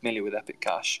perhaps aren't familiar with Epic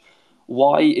Cash.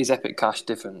 Why is Epic Cash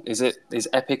different? Is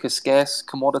Epic a scarce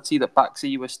commodity that backs a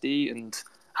USD, and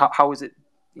how is it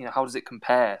how does it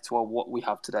compare to what we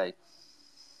have today?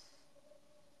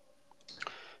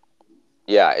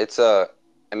 Yeah,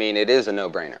 I mean, it is a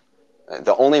no-brainer.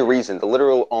 The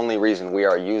literal only reason we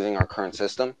are using our current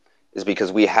system is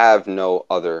because we have no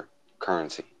other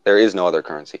currency. There is no other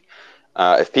currency.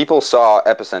 If people saw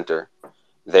Epicenter,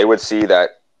 they would see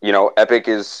that, Epic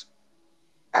has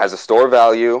a store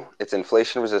value. It's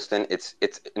inflation resistant. It's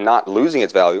not losing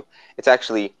its value. It's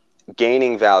actually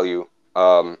gaining value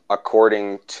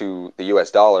according to the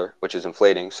U.S. dollar, which is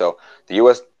inflating. So the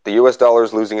U.S. dollar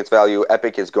is losing its value.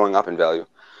 Epic is going up in value.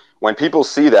 When people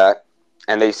see that,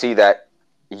 and they see that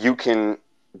you can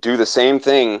do the same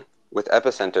thing with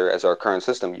Epicenter as our current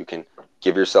system, you can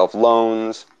give yourself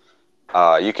loans.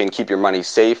 You can keep your money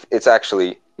safe. It's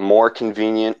actually more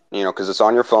convenient, because it's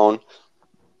on your phone.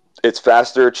 It's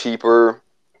faster, cheaper.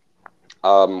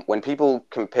 When people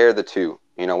compare the two,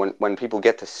 when people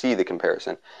get to see the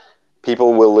comparison,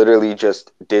 people will literally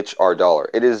just ditch our dollar.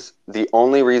 It is the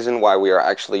only reason why we are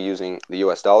actually using the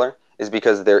US dollar is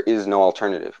because there is no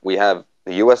alternative. We have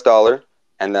the US dollar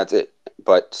and that's it.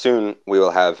 But soon we will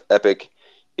have Epic,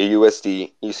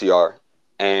 EUSD, ECR,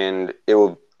 and it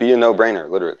will be a no-brainer,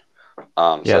 literally.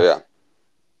 So Yes. yeah.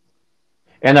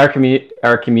 And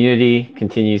our community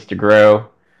continues to grow,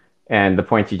 and the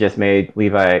points you just made,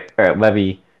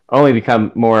 Levy, only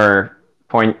become more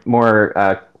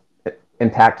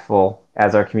impactful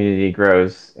as our community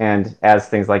grows and as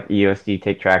things like EUSD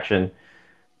take traction.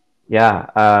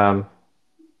 Yeah.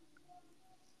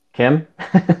 Kim.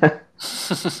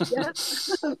 Yeah.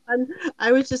 And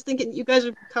I was just thinking, you guys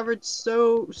have covered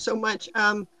so much.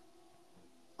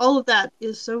 All of that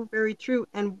is so very true.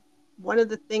 And one of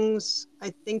the things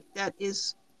I think that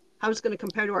is how it's going to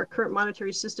compare to our current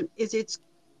monetary system is it's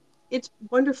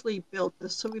wonderfully built.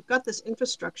 So we've got this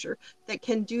infrastructure that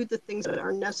can do the things that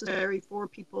are necessary for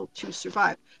people to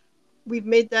survive. We've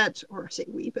made that, or I say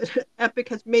we, but Epic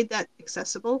has made that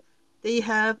accessible. They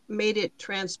have made it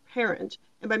transparent,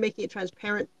 and by making it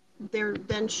transparent, they're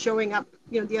then showing up,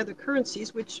 the other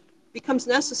currencies, which becomes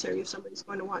necessary if somebody's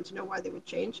going to want to know why they would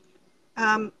change.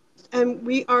 Um, and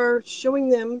we are showing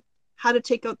them how to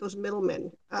take out those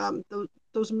middlemen,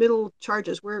 those middle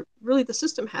charges where really the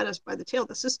system had us by the tail.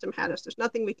 The system had us. There's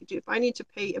nothing we could do. If I need to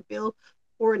pay a bill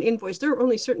or an invoice, there are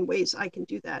only certain ways I can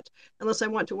do that, unless I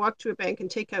want to walk to a bank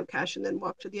and take out cash and then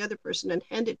walk to the other person and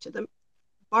hand it to them.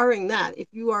 Barring that, if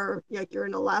you are, like you're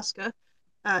in Alaska,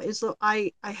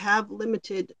 I have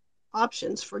limited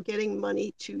options for getting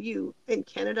money to you. In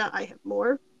Canada, I have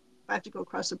more. If I have to go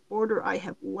across a border, I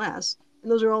have less.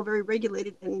 And those are all very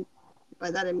regulated. And by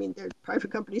that, I mean, they're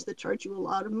private companies that charge you a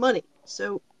lot of money.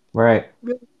 So Right.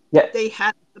 really, Yeah. they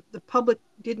had, the public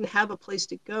didn't have a place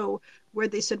to go where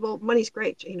they said, well, money's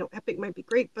great. Epic might be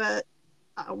great, but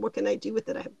what can I do with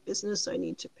it? I have business. I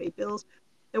need to pay bills.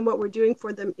 And what we're doing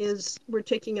for them is we're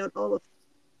taking out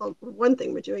one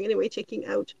thing we're doing anyway, taking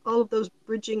out all of those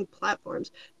bridging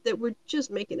platforms that were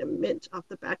just making a mint off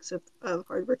the backs of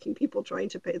hardworking people trying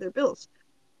to pay their bills.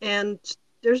 And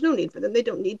there's no need for them. They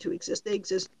don't need to exist. They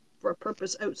exist for a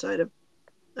purpose outside of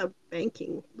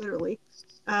banking, literally.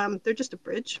 They're just a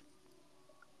bridge.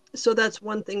 So that's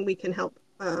one thing we can help.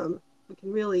 We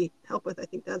can really help with. I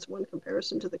think that's one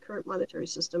comparison to the current monetary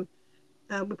system.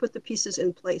 We put the pieces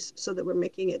in place so that we're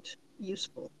making it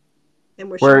useful, and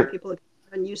we're showing people it's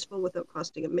unuseful without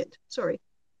costing a mint. Sorry.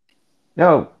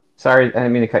 No, sorry, I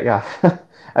didn't mean to cut you off.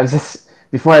 I was just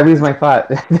before I lose my thought.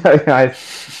 I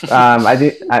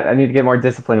need to get more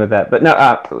disciplined with that. But no,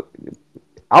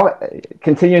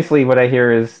 continuously what I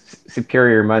hear is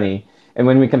superior money, and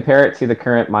when we compare it to the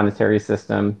current monetary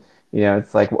system,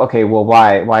 it's like, okay, well,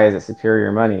 why is it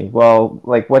superior money? Well,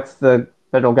 like, what's the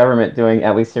federal government doing,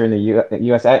 at least here in the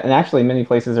U.S. and actually many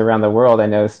places around the world? I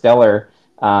know Stellar,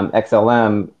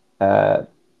 XLM.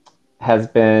 Has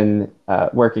been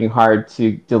working hard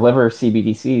to deliver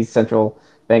CBDCs, central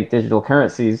bank digital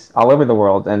currencies, all over the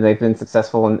world, and they've been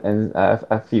successful in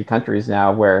a few countries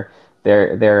now where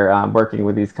they're working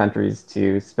with these countries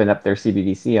to spin up their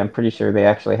CBDC. I'm pretty sure they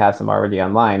actually have some already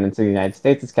online, and so the United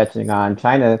States is catching on.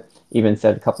 China even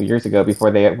said a couple of years ago, before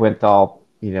they went all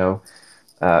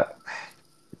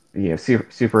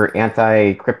super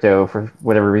anti crypto for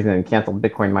whatever reason and canceled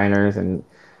Bitcoin miners and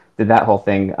did that whole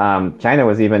thing. China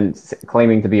was even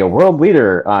claiming to be a world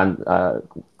leader on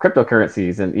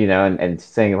cryptocurrencies, and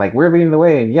saying, like, we're leading the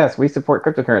way, and yes, we support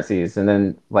cryptocurrencies. And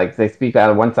then, like, they speak out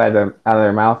of one side out of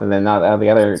their mouth, and then out of the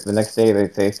other. The next day, they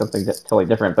say something totally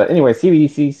different. But anyway,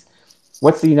 CBDCs.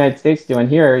 What's the United States doing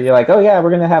here? You're like, oh yeah, we're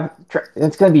gonna have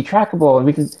it's gonna be trackable, and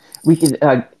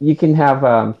you can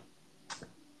have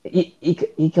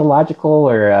ecological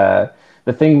or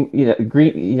the thing,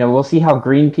 green, we'll see how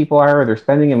green people are, or they're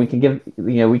spending, and we can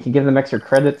give them extra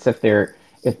credits if they're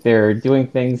doing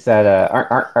things that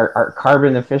aren't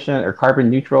carbon efficient or carbon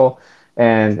neutral,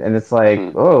 and it's like,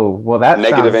 oh, well, that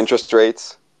negative interest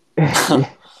rates.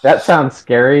 That sounds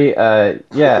scary.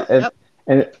 Yeah,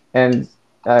 and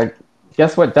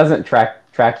guess what doesn't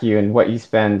track you and what you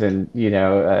spend, and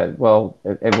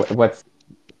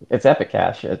it's Epic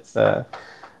Cash. It's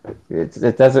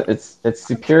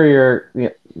superior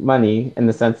money in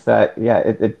the sense that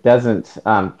it doesn't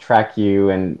track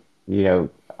you and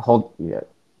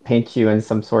paint you in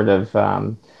some sort of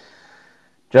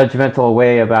judgmental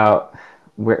way about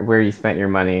where you spent your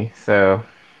money. So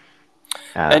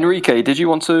Enrique, did you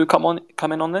want to come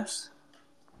in on this?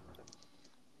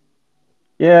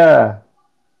 Yeah,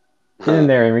 get in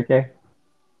there, Enrique.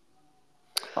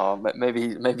 Oh,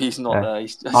 maybe he's not there.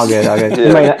 He's all good.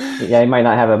 He might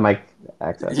not have a mic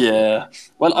access. Yeah.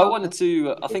 Well,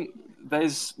 I think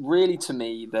there's really, to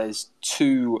me, there's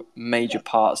two major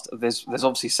parts. There's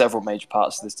obviously several major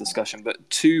parts to this discussion, but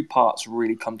two parts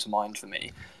really come to mind for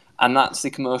me. And that's the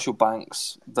commercial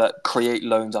banks that create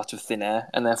loans out of thin air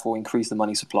and therefore increase the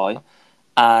money supply.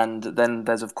 And then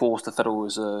there's, of course, the Federal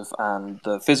Reserve and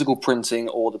the physical printing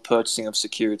or the purchasing of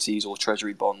securities or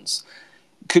treasury bonds.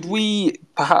 Could we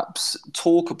perhaps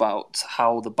talk about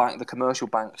how the commercial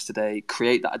banks today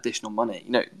create that additional money?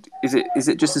 Is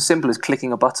it just as simple as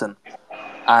clicking a button,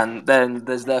 and then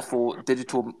there's therefore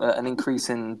an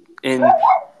increase in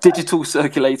digital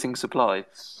circulating supply?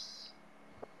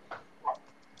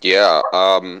 Yeah,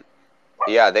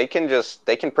 they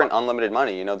can print unlimited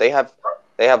money. They have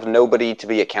they have nobody to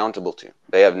be accountable to.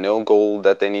 They have no gold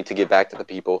that they need to give back to the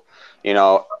people.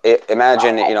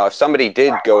 Imagine, if somebody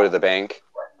did go to the bank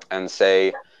and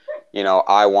say,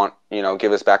 I want,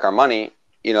 give us back our money,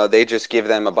 they just give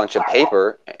them a bunch of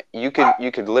paper. You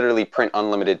could literally print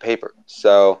unlimited paper.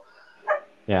 So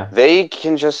Yeah. they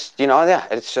can just,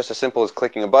 it's just as simple as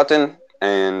clicking a button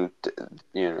and,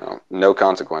 no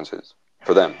consequences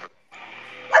for them.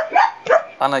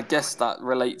 And I guess that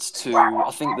relates to,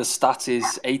 I think the stat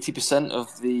is 80%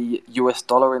 of the US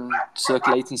dollar in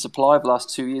circulating supply of the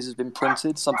last 2 years has been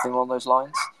printed, something along those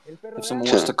lines. If someone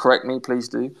wants to correct me, please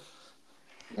do.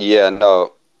 Yeah,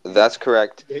 no, that's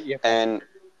correct. And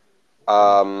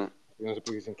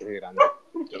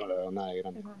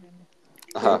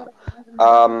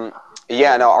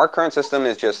yeah, no, our current system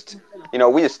is just,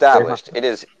 we established it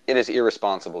is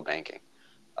irresponsible banking.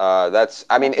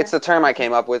 It's the term I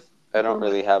came up with. I don't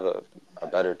really have a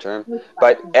better term.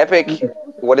 But Epic,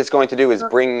 what it's going to do is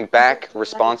bring back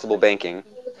responsible banking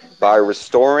by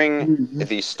restoring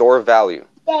the store value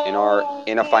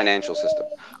in a financial system.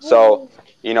 So,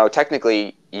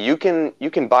 technically you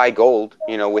can buy gold,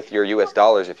 with your US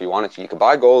dollars if you wanted to. You can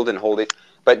buy gold and hold it.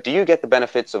 But do you get the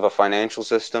benefits of a financial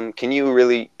system? Can you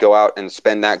really go out and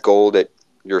spend that gold at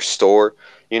your store?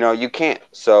 You can't.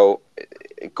 So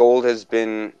gold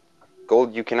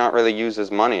you cannot really use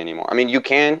as money anymore. I mean, you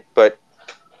can, but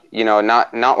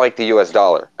not like the US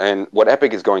dollar. And what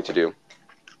Epic is going to do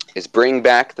is bring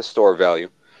back the store value,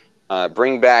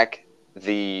 bring back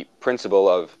the principle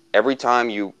of every time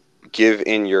you give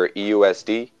in your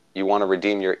EUSD, you want to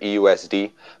redeem your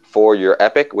EUSD for your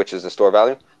Epic, which is the store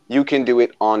value, you can do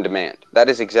it on demand. That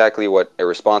is exactly what a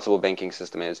responsible banking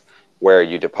system is, where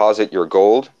you deposit your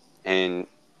gold and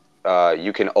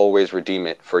you can always redeem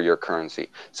it for your currency.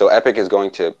 So Epic is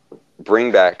going to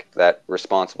bring back that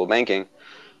responsible banking,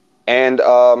 and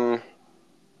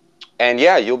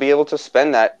yeah, you'll be able to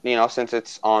spend that, since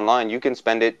it's online. You can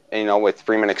spend it, with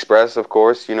Freeman Express, of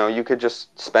course. You could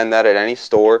just spend that at any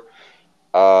store.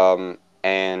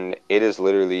 And it is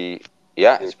literally,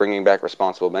 it's bringing back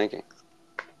responsible banking.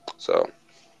 So,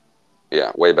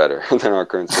 yeah, way better than our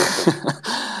current system.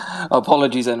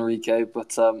 Apologies, Enrique,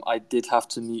 but I did have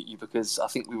to mute you because I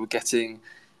think we were getting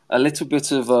a little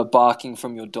bit of barking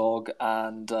from your dog,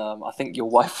 and I think your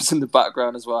wife was in the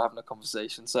background as well having a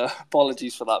conversation. So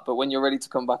apologies for that. But when you're ready to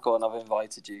come back on, I've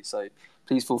invited you. So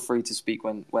please feel free to speak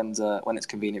when it's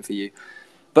convenient for you.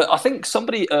 But I think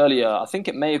somebody earlier, I think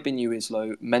it may have been you,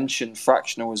 Islo, mentioned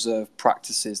fractional reserve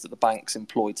practices that the banks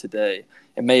employ today.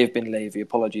 It may have been Levy.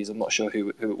 Apologies, I'm not sure who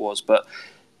it was. But,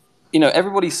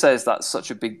 everybody says that's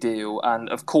such a big deal, and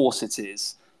of course it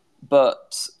is.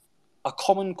 But a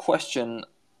common question,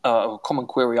 a common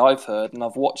query I've heard, and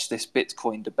I've watched this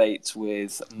Bitcoin debate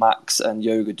with Max and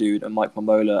Yoga Dude and Mike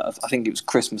Mamola, I think it was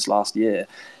Christmas last year,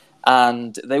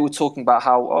 and they were talking about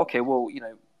how, okay, well,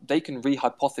 they can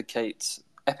rehypothecate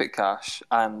Epic Cash,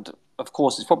 and of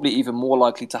course it's probably even more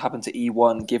likely to happen to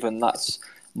E1, given that's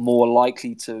more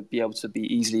likely to be able to be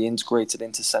easily integrated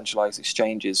into centralized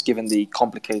exchanges, given the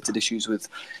complicated issues with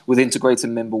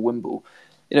integrating Mimblewimble.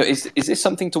 Is this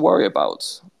something to worry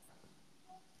about?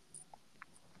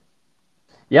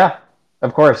 Yeah,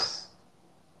 of course.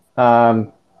 I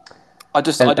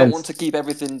don't want to keep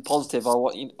everything positive. I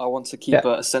want to keep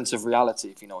a sense of reality,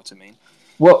 if you know what I mean.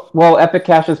 Well, Epic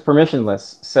Cash is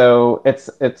permissionless, so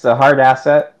it's a hard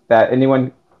asset that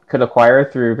anyone could acquire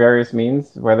through various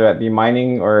means, whether that be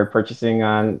mining or purchasing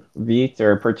on Vite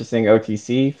or purchasing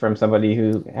OTC from somebody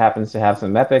who happens to have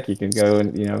some Epic. You can go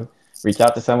and reach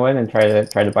out to someone and try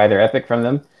to buy their Epic from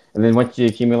them, and then once you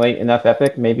accumulate enough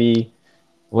Epic, maybe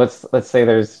let's say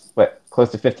there's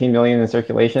close to 15 million in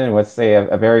circulation, and let's say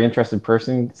a very interested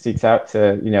person seeks out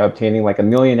to obtaining like 1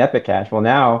 million Epic Cash. Well,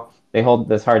 now they hold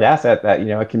this hard asset that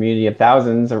a community of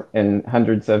thousands in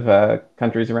hundreds of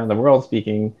countries around the world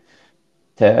speaking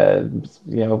to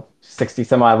 60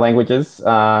 some odd languages.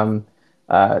 You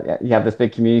have this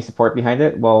big community support behind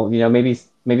it. Well,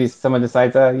 maybe someone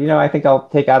decides, I think I'll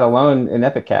take out a loan in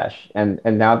Epic Cash, and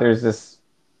now there's this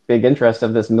big interest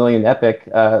of this 1 million Epic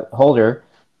holder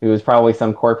who is probably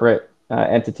some corporate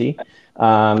entity.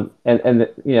 And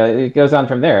it goes on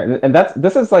from there, and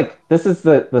this is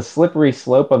the slippery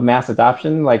slope of mass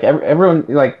adoption. Like everyone,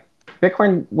 like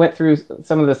Bitcoin went through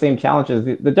some of the same challenges.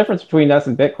 The difference between us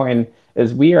and Bitcoin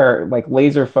is we are like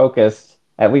laser focused.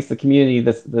 At least the community,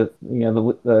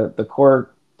 the core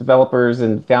developers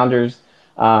and founders,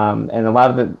 and a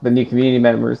lot of the new community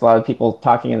members, a lot of people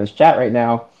talking in this chat right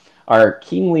now, are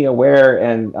keenly aware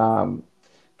and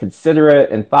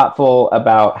considerate and thoughtful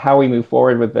about how we move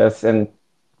forward with this, and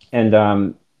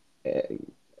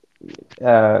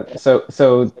so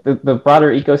the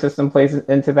broader ecosystem plays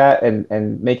into that,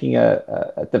 and making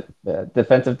a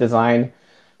defensive design.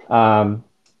 Um,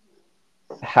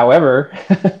 However,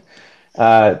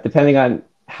 depending on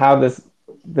how this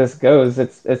goes,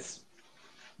 it's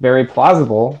very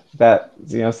plausible that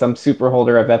some super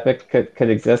holder of Epic could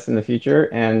exist in the future,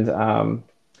 and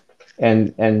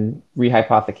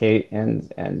rehypothecate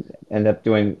and end up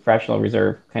doing fractional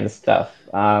reserve kind of stuff.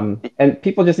 And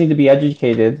people just need to be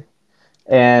educated.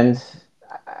 And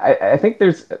I think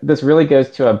this really goes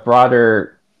to a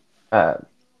broader uh,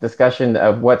 discussion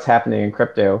of what's happening in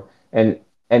crypto, and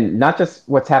not just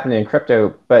what's happening in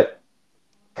crypto, but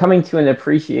coming to an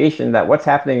appreciation that what's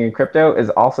happening in crypto is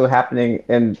also happening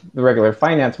in the regular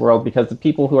finance world, because the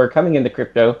people who are coming into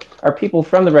crypto are people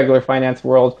from the regular finance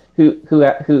world who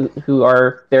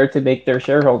are there to make their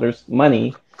shareholders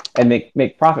money and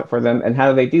make profit for them. And how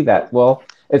do they do that? Well,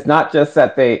 it's not just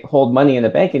that they hold money in a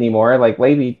bank anymore, like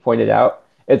Levy pointed out.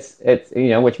 It's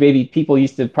which maybe people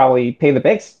used to probably pay the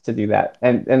banks to do that,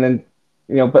 and then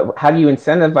but how do you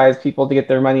incentivize people to get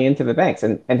their money into the banks,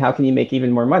 and how can you make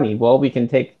even more money? Well, we can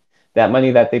take that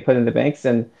money that they put in the banks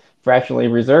and fractionally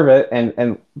reserve it,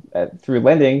 and through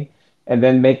lending, and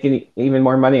then make even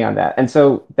more money on that. And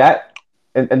so that,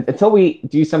 and until we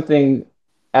do something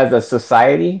as a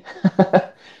society,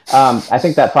 I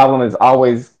think that problem is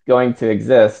always going to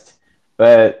exist.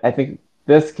 But I think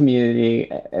this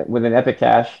community within Epic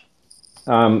Cash,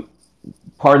 um,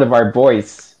 part of our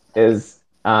voice is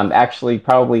actually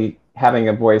probably having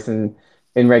a voice in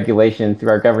regulation through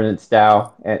our governance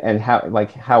DAO, and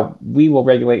how we will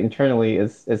regulate internally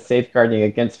is safeguarding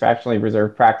against fractionally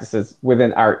reserved practices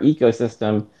within our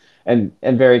ecosystem, and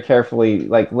very carefully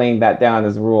laying that down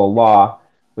as a rule of law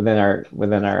within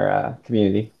our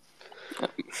community.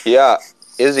 Yeah,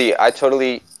 Izzy, I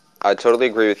totally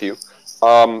agree with you.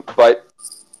 But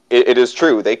it is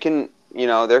true. They can,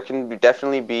 there can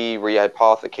definitely be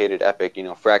rehypothecated Epic,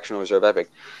 fractional reserve Epic,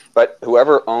 but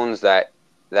whoever owns that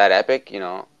Epic,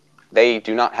 they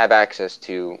do not have access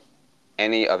to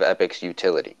any of Epic's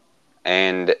utility,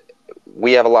 and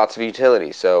we have lots of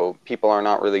utility, so people are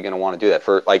not really going to want to do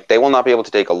that. They will not be able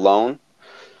to take a loan.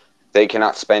 They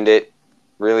cannot spend it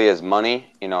really as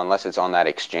money, unless it's on that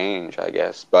exchange, I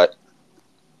guess. But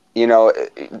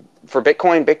for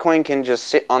Bitcoin can just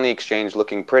sit on the exchange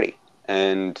looking pretty,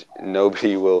 and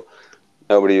nobody will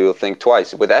think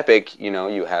twice. With Epic,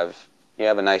 you have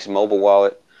a nice mobile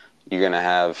wallet. You're gonna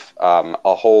have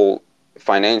a whole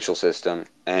financial system,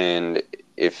 and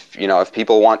if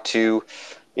people want to,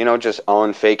 just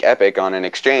own fake Epic on an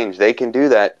exchange, they can do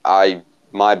that.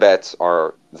 My bets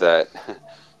are that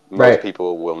most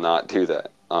people will not do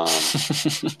that. I was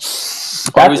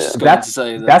just going to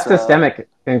say that's systemic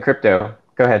in crypto.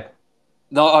 Go ahead.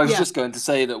 No, I was just going to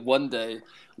say that one day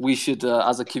we should,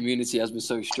 as a community, as we're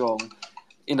so strong,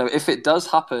 if it does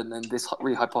happen and this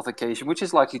rehypothecation, which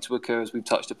is likely to occur as we've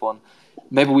touched upon,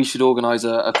 maybe we should organise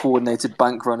a coordinated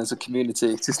bank run as a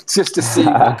community just to see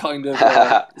what kind of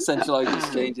centralised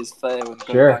exchanges fail and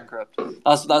go bankrupt.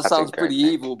 That sounds pretty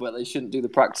evil, but they shouldn't do the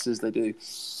practices they do.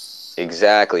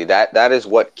 Exactly. That is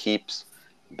what keeps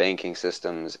banking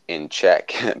systems in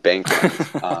check. Bank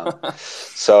runs.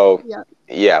 So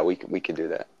yeah, we could do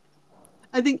that.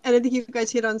 I think you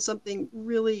guys hit on something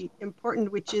really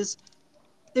important, which is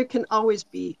there can always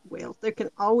be whales. There can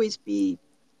always be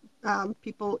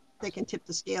people that can tip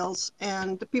the scales,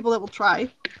 and the people that will try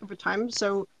over time.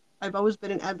 So I've always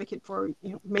been an advocate for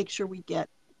make sure we get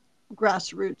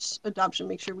grassroots adoption,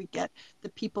 make sure we get the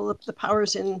people, the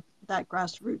powers in that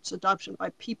grassroots adoption by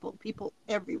people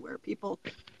everywhere,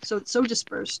 so it's so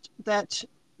dispersed that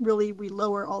really we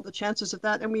lower all the chances of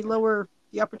that, and we lower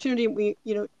the opportunity, and we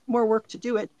more work to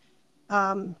do it,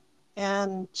 and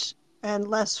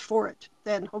less for it.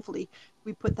 Then hopefully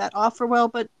we put that off for a while.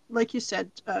 But like you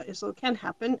said, ISLO can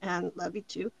happen, and Levy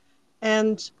too,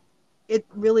 and it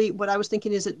really, what I was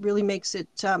thinking is it really makes it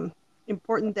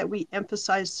important that we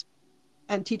emphasize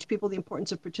and teach people the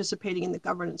importance of participating in the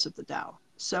governance of the DAO.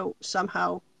 So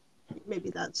somehow, maybe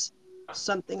that's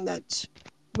something that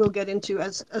we'll get into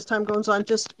as time goes on.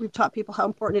 Just, we've taught people how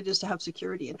important it is to have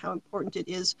security, and how important it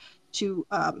is to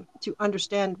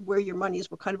understand where your money is,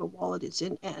 what kind of a wallet it's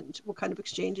in, and what kind of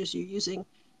exchanges you're using,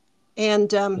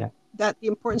 and that the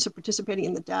importance of participating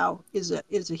in the DAO is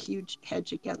a huge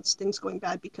hedge against things going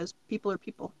bad, because people are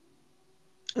people,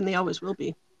 and they always will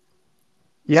be.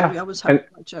 Yeah, so we always have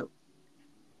to watch out.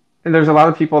 And there's a lot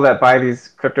of people that buy these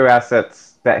crypto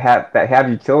assets that have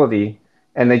utility,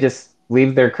 and they just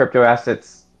leave their crypto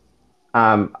assets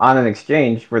on an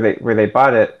exchange where they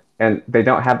bought it, and they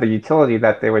don't have the utility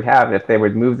that they would have if they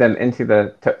would move them into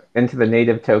the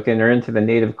native token or into the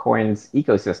native coins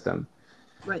ecosystem.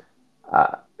 Right.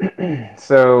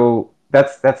 So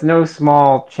that's no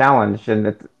small challenge, and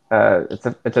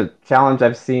it's a challenge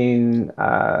I've seen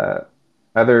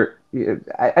other.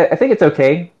 I think it's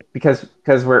okay because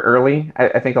we're early.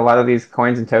 I think a lot of these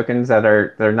coins and tokens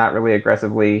they're not really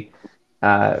aggressively,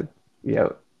 uh, you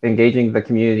know, engaging the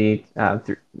community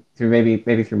through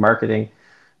maybe through marketing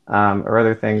or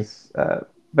other things.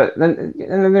 But then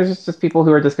there's just people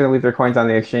who are just going to leave their coins on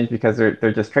the exchange because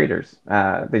they're just traders.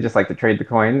 They just like to trade the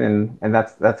coin, and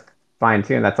that's fine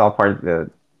too, and that's all part of the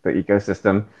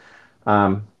ecosystem.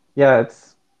 Yeah,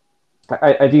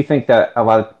 I do think that a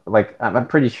lot of I'm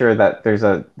pretty sure that there's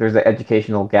an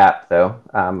educational gap though,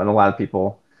 and a lot of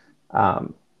people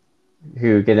um,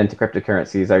 who get into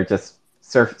cryptocurrencies are just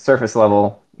surface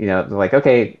level. They're like,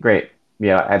 okay, great.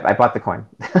 I bought the coin.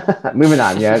 Moving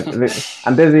on.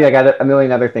 I'm busy. I got a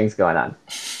million other things going on.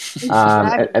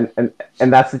 Exactly.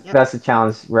 And that's the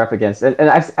challenge we're up against. And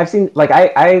I've seen, like,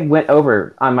 I went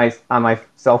over on my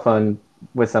cell phone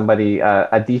with somebody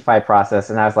a DeFi process,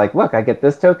 and I was like, look, I get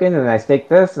this token, and I stake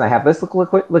this, and I have this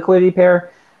liquidity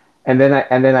pair, and then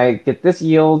I get this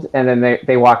yield, and then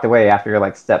they walked away after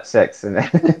like step 6 and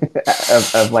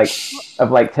of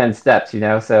like 10 steps.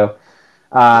 So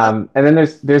and then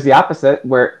there's the opposite,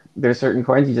 where there's certain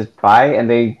coins you just buy and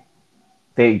they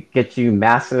get you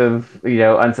massive,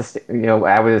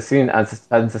 I would assume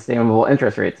unsustainable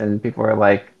interest rates, and people are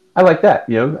like, I like that.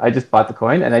 I just bought the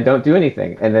coin and I don't do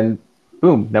anything, and then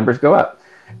boom, numbers go up.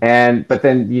 But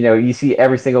then you see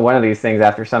every single one of these things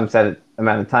after some set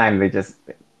amount of time,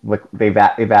 they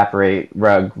evaporate,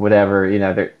 rug, whatever.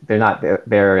 They're not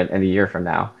there in a year from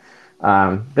now.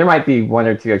 There might be one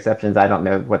or two exceptions. I don't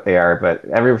know what they are, but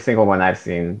every single one I've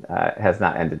seen has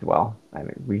not ended well. I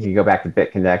mean, we can go back to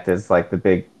BitConnect as like the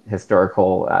big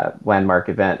historical landmark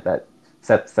event that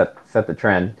set the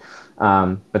trend.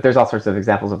 But there's all sorts of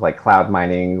examples of like cloud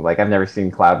mining. Like, I've never seen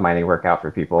cloud mining work out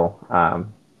for people.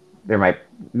 There might,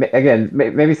 again,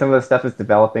 maybe some of the stuff is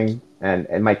developing and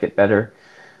it might get better.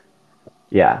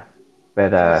 Yeah,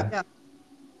 but Yeah.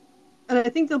 And I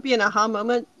think there'll be an aha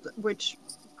moment, which,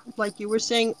 like you were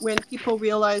saying, when people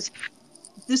realize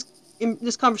in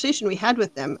this conversation we had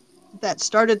with them that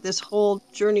started this whole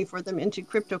journey for them into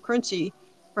cryptocurrency,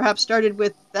 perhaps started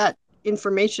with that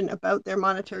information about our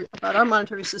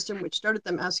monetary system, which started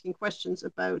them asking questions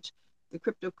about the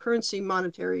cryptocurrency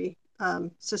monetary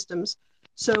systems.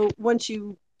 So once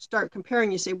you start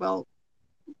comparing, you say, well,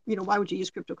 why would you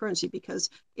use cryptocurrency? Because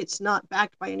it's not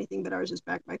backed by anything, but ours is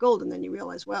backed by gold. And then you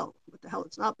realize, well, what the hell,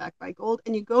 it's not backed by gold.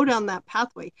 And you go down that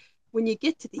pathway. When you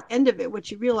get to the end of it, what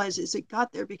you realize is it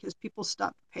got there because people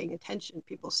stopped paying attention.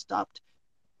 People stopped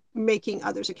making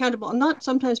others accountable. And not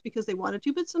sometimes because they wanted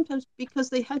to, but sometimes because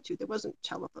they had to. There wasn't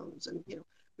telephones, and we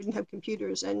didn't have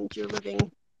computers, and you're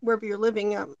living wherever you're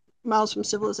living, miles from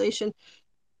civilization.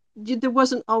 There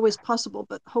wasn't always possible,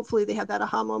 but hopefully they have that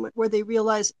aha moment where they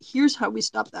realize, here's how we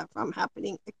stop that from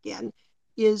happening again,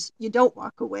 is you don't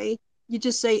walk away. You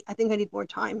just say, I think I need more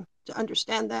time to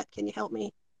understand that. Can you help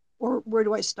me? Or where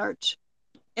do I start?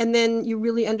 And then you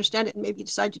really understand it, and maybe you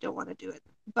decide you don't want to do it,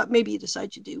 but maybe you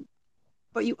decide you do,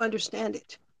 but you understand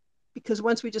it. Because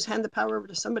once we just hand the power over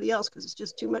to somebody else because it's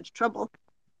just too much trouble,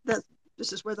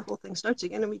 this is where the whole thing starts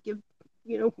again, and we give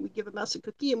a mouse a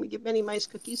cookie, and we give many mice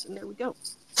cookies, and there we go.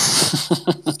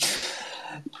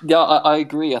 Yeah, I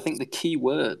agree. I think the key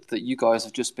word that you guys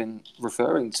have just been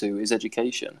referring to is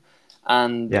education.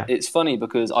 And It's funny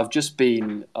because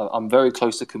I'm very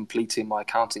close to completing my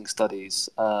accounting studies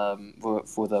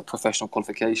for the professional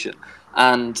qualification.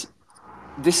 And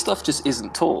this stuff just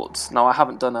isn't taught. Now, I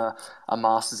haven't done a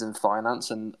master's in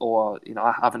finance, or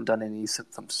I haven't done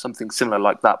something similar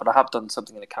like that, but I have done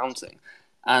something in accounting.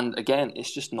 And again,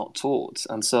 it's just not taught.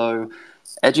 And so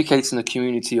educating the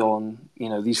community on,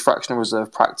 these fractional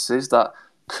reserve practices that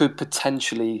could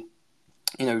potentially,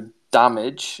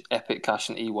 damage Epic Cash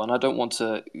and E1. I don't want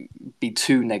to be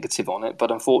too negative on it,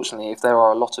 but unfortunately, if there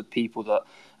are a lot of people that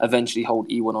eventually hold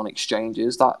E1 on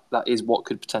exchanges, that is what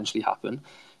could potentially happen.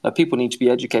 People need to be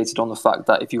educated on the fact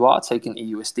that if you are taking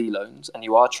EUSD loans and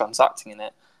you are transacting in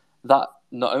it, that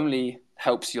not only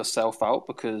helps yourself out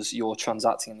because you're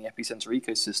transacting in the Epicenter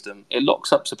ecosystem, it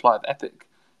locks up supply of Epic.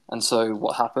 And so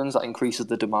what happens? That increases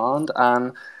the demand,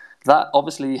 and that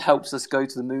obviously helps us go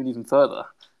to the moon even further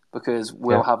because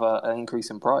we'll have an increase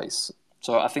in price.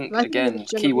 So I think, again,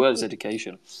 key word is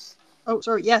education. Oh,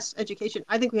 sorry. Yes, education.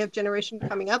 I think we have a generation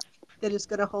coming up that is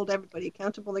going to hold everybody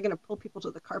accountable. They're going to pull people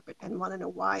to the carpet and want to know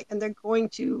why, and they're going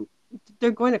to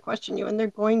question you, and they're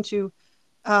going to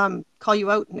call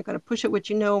you out, and they're going to push at what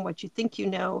you know and what you think you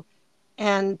know,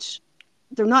 and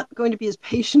they're not going to be as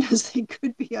patient as they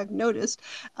could be, I've noticed.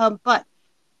 But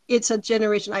it's a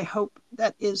generation, I hope,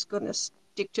 that is going to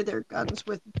stick to their guns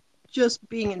with just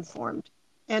being informed,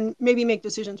 and maybe make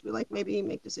decisions we like, maybe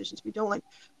make decisions we don't like,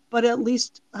 but at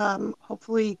least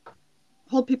hopefully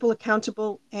hold people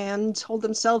accountable and hold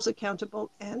themselves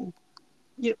accountable, and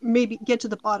maybe get to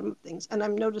the bottom of things. And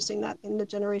I'm noticing that in the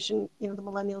generation, the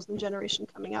millennials and generation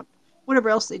coming up, whatever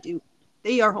else they do,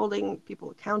 they are holding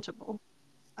people accountable,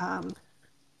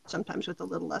 sometimes with a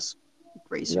little less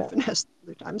grace or finesse than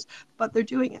other times, but they're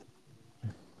doing it.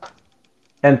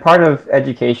 And part of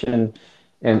education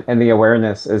and the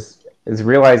awareness is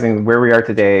realizing where we are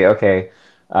today. Okay,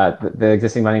 the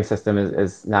existing money system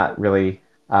is not really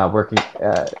working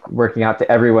out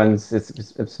to everyone's.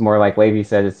 It's more like Levy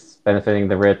said, it's benefiting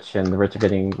the rich, and the rich are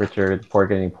getting richer, the poor are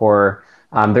getting poorer.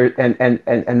 There and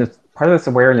the, part of this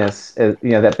awareness is,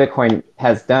 that Bitcoin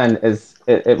has done is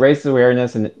it raised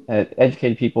awareness and it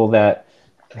educated people that,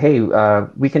 hey,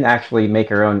 we can actually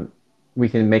make our own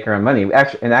money.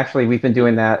 Actually, we've been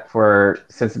doing that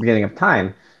since the beginning of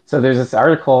time. So there's this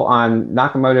article on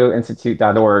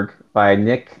NakamotoInstitute.org by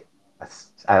Nick,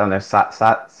 I don't know,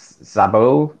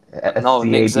 Szabo, No,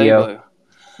 Nick Szabo. Szabo.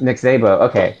 Nick Szabo,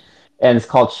 okay. And it's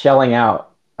called Shelling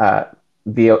Out,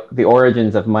 the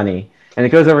Origins of Money. And it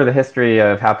goes over the history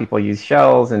of how people use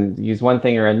shells and use one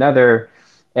thing or another.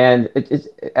 And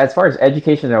as far as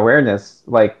education and awareness,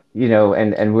 and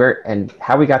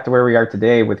how we got to where we are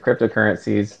today with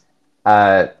cryptocurrencies,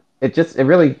 it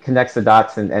really connects the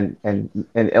dots and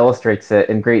illustrates it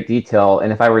in great detail.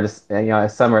 And if I were to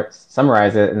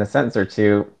summarize it in a sentence or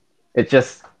two, it's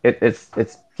just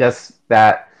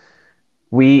that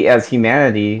we as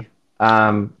humanity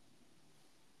are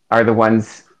the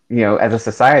ones, as a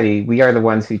society, we are the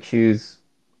ones who choose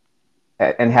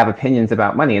and have opinions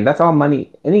about money. And that's all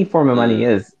money, any form of money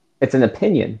is. It's an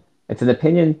opinion. It's an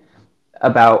opinion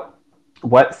about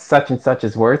what such and such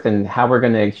is worth and how we're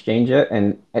going to exchange it.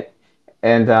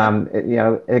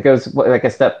 It goes like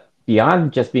a step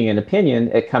beyond just being an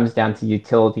opinion. It comes down to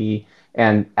utility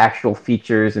and actual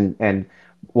features and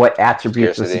what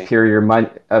attributes of superior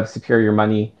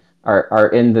money are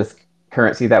in this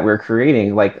currency that we're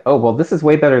creating. Like, oh, well, this is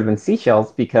way better than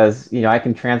seashells because I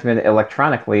can transmit it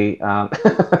electronically. And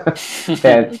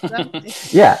Exactly.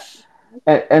 yeah,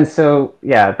 and so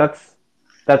that's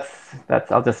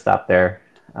I'll just stop there.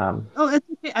 Oh, it's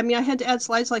okay. I mean, I had to add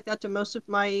slides like that to most of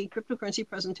my cryptocurrency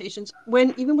presentations.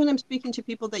 Even when I'm speaking to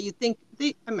people that you think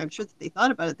I'm sure that they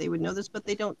thought about it, they would know this, but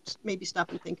they don't maybe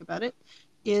stop and think about it,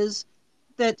 is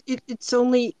that it's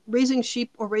only raising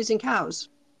sheep or raising cows,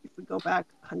 if we go back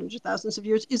hundreds of thousands of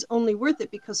years, is only worth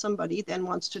it because somebody then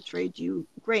wants to trade you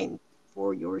grain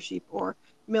for your sheep or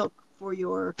milk for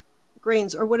your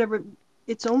grains or whatever.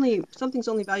 Something's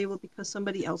only valuable because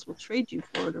somebody else will trade you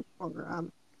for it,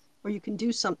 or you can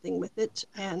do something with it.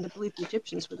 And I believe the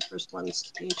Egyptians were the first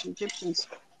ones, the ancient Egyptians,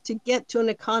 to get to an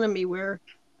economy where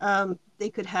they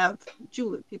could have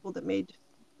people that made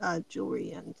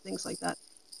jewelry and things like that.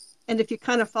 And if you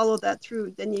kind of follow that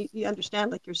through, then you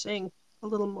understand, like you're saying, a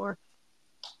little more.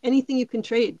 Anything you can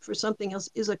trade for something else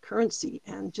is a currency,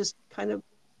 and just kind of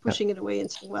pushing it away and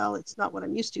saying, well, it's not what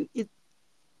I'm used to.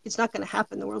 It's not going to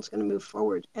happen. The world's going to move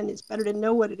forward, and it's better to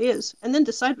know what it is and then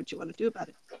decide what you want to do about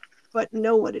it. But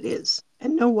know what it is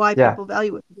and know why people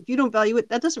value it. If you don't value it,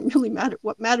 that doesn't really matter.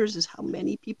 What matters is how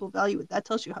many people value it. That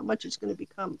tells you how much it's going to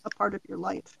become a part of your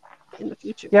life in the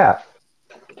future. Yeah,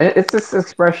 it's this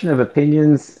expression of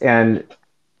opinions and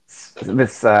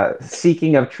this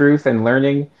seeking of truth and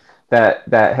learning that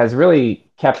has really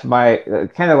kept my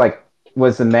kind of like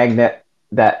was the magnet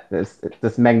that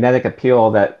this magnetic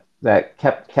appeal that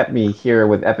kept me here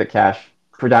with Epic Cash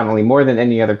predominantly more than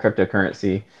any other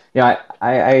cryptocurrency.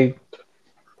 I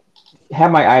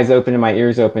have my eyes open and my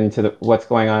ears open to what's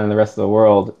going on in the rest of the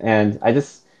world, and I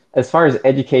just, as far as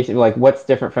education, like what's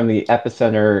different from the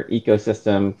Epicenter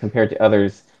ecosystem compared to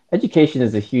others, education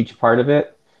is a huge part of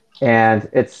it. And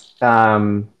it's I've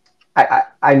made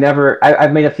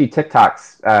a few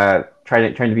TikToks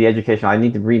trying to be educational. I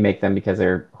need to remake them because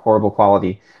they're horrible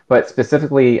quality. But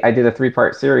specifically, I did a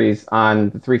 3-part series on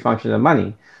the 3 functions of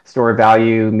money: store of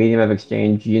value, medium of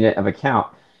exchange, unit of account.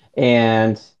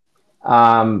 And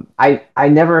I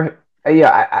never,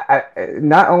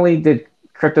 not only did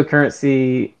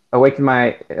cryptocurrency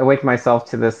awaken myself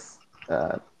to this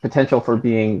potential for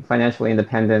being financially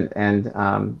independent and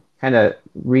kind of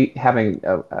having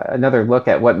another look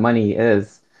at what money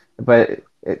is, but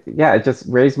it just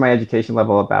raised my education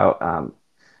level about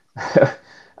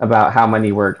about how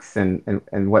money works and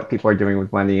what people are doing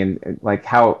with money and like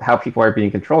how people are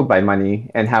being controlled by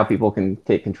money and how people can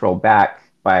take control back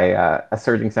by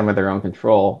asserting some of their own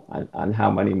control on how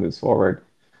money moves forward.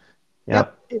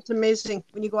 Yep, it's amazing.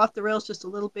 When you go off the rails just a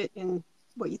little bit in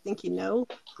what you think you know,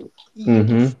 you can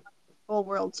Mm-hmm. find whole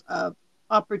worlds of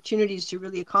opportunities to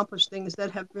really accomplish things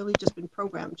that have really just been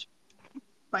programmed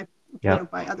by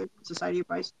by other society,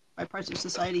 by parts of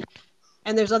society.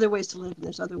 And there's other ways to live, and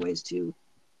there's other ways to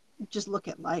just look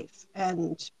at life.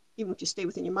 And even if you stay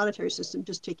within your monetary system,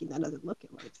 just taking that other look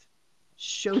at life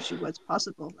shows you what's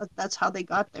possible. That's how they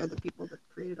got there, the people that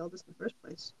created all this in the first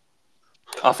place.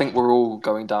 I think we're all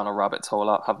going down a rabbit hole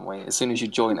up, haven't we? As soon as you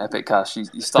join Epic Cash,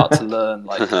 you start to learn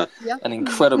like an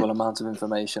incredible amount of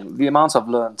information. The amount I've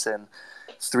learned in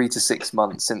 3 to 6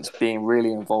 months since being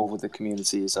really involved with the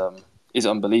community is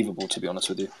unbelievable, to be honest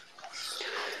with you.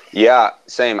 Yeah,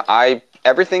 same.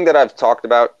 Everything that I've talked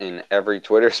about in every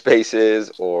Twitter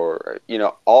Spaces, or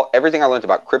everything I learned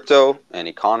about crypto and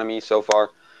economy so far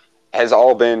has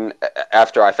all been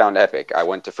after I found Epic. I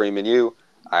went to Freeman U.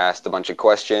 I asked a bunch of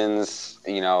questions.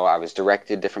 I was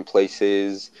directed different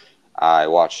places. I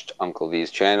watched Uncle V's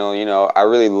channel. I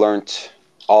really learned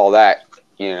all that.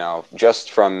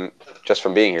 Just from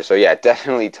being here. So yeah, it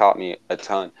definitely taught me a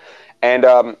ton. And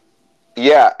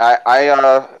yeah,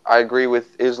 I agree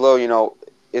with Islo.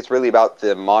 It's really about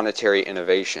the monetary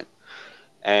innovation,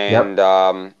 and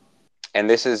and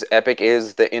this is Epic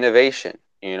is the innovation.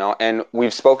 And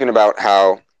we've spoken about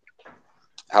how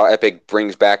Epic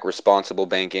brings back responsible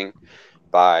banking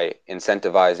by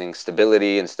incentivizing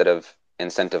stability instead of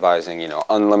incentivizing,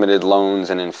 unlimited loans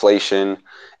and inflation.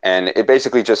 And it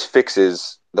basically just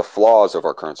fixes the flaws of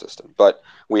our current system. But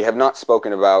we have not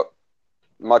spoken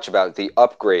much about the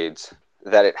upgrades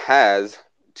that it has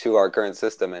to our current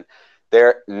system. And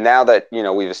now that,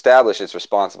 we've established its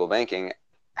responsible banking,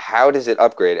 how does it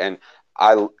upgrade? And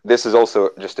this is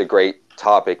also just a great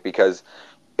topic because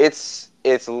it's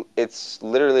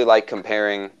literally like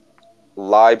comparing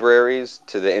libraries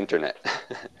to the internet.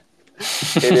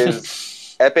 It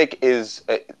is Epic is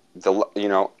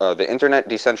the internet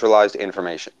decentralized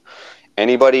information.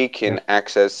 Anybody can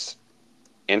access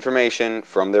information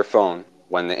from their phone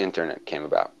when the internet came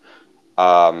about.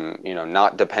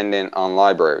 Not dependent on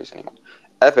libraries anymore.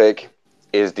 Epic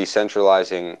is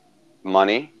decentralizing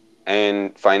money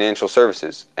and financial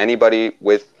services. Anybody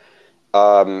with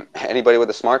a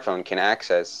smartphone can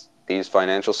access these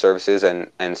financial services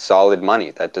and solid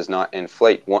money that does not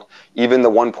inflate. Even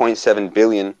the 1.7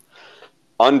 billion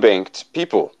unbanked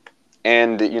people,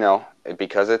 and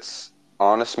because it's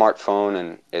on a smartphone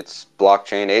and it's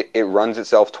blockchain, it runs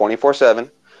itself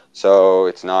 24/7, so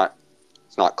it's not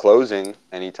closing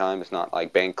anytime. It's not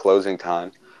like bank closing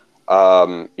time.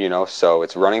 So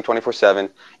it's running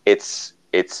 24/7.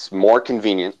 It's more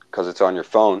convenient because it's on your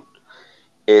phone.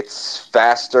 It's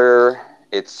faster.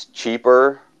 It's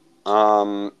cheaper.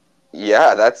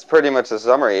 Yeah, that's pretty much the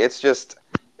summary. It's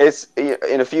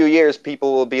in a few years,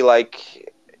 people will be like,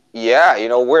 yeah,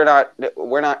 we're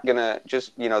not gonna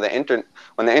just, when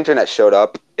the internet showed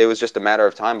up, it was just a matter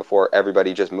of time before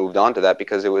everybody just moved on to that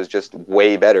because it was just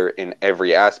way better in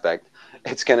every aspect.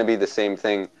 It's going to be the same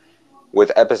thing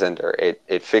with Epicenter.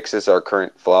 It fixes our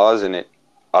current flaws and it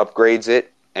upgrades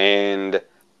it. And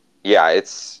yeah,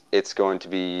 it's going to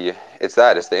be, it's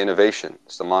the innovation.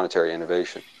 It's the monetary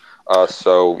innovation.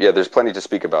 So yeah, there's plenty to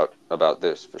speak about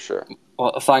this for sure.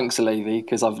 Well, thanks, Levi,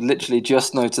 because I've literally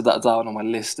just noted that down on my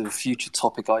list of future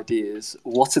topic ideas.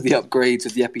 What are the upgrades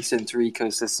of the Epicenter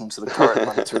ecosystem to the current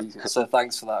monetary? So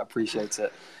thanks for that. I appreciate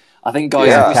it. I think, guys,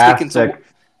 if we're sticking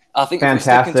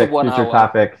to 1 future hour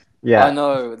topic. Yeah, I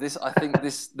know this. I think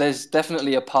there's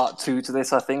definitely a part 2 to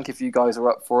this. I think if you guys are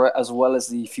up for it, as well as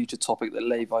the future topic that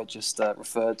Levi just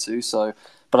referred to. So,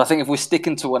 but I think if we're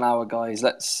sticking to 1 hour, guys,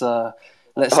 let's start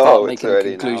making a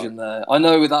conclusion there. I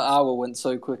know that hour went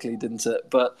so quickly, didn't it?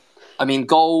 But I mean,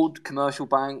 gold, commercial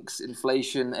banks,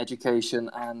 inflation,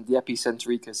 education, and the Epicenter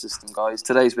ecosystem, guys.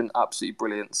 Today's been absolutely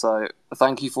brilliant. So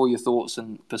thank you for your thoughts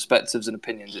and perspectives and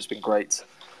opinions. It's been great.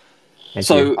 Thank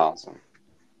you. Awesome.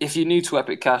 If you're new to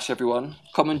Epic Cash, everyone,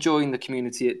 come and join the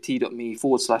community at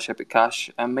t.me/Epic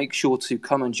Cash, and make sure to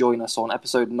come and join us on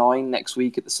episode 9 next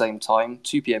week at the same time,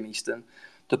 2 p.m. Eastern.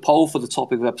 The poll for the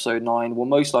topic of episode 9 will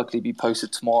most likely be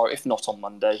posted tomorrow, if not on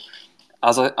Monday.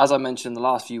 As I mentioned in the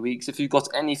last few weeks, if you've got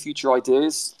any future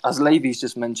ideas, as Levy's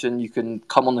just mentioned, you can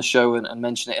come on the show and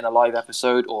mention it in a live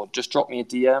episode, or just drop me a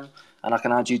DM, and I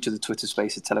can add you to the Twitter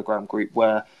Spaces Telegram group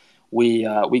where we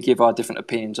give our different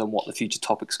opinions on what the future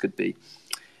topics could be.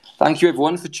 Thank you,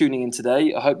 everyone, for tuning in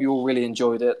today. I hope you all really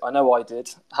enjoyed it. I know I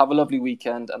did. Have a lovely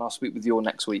weekend, and I'll speak with you all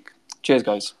next week. Cheers,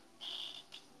 guys.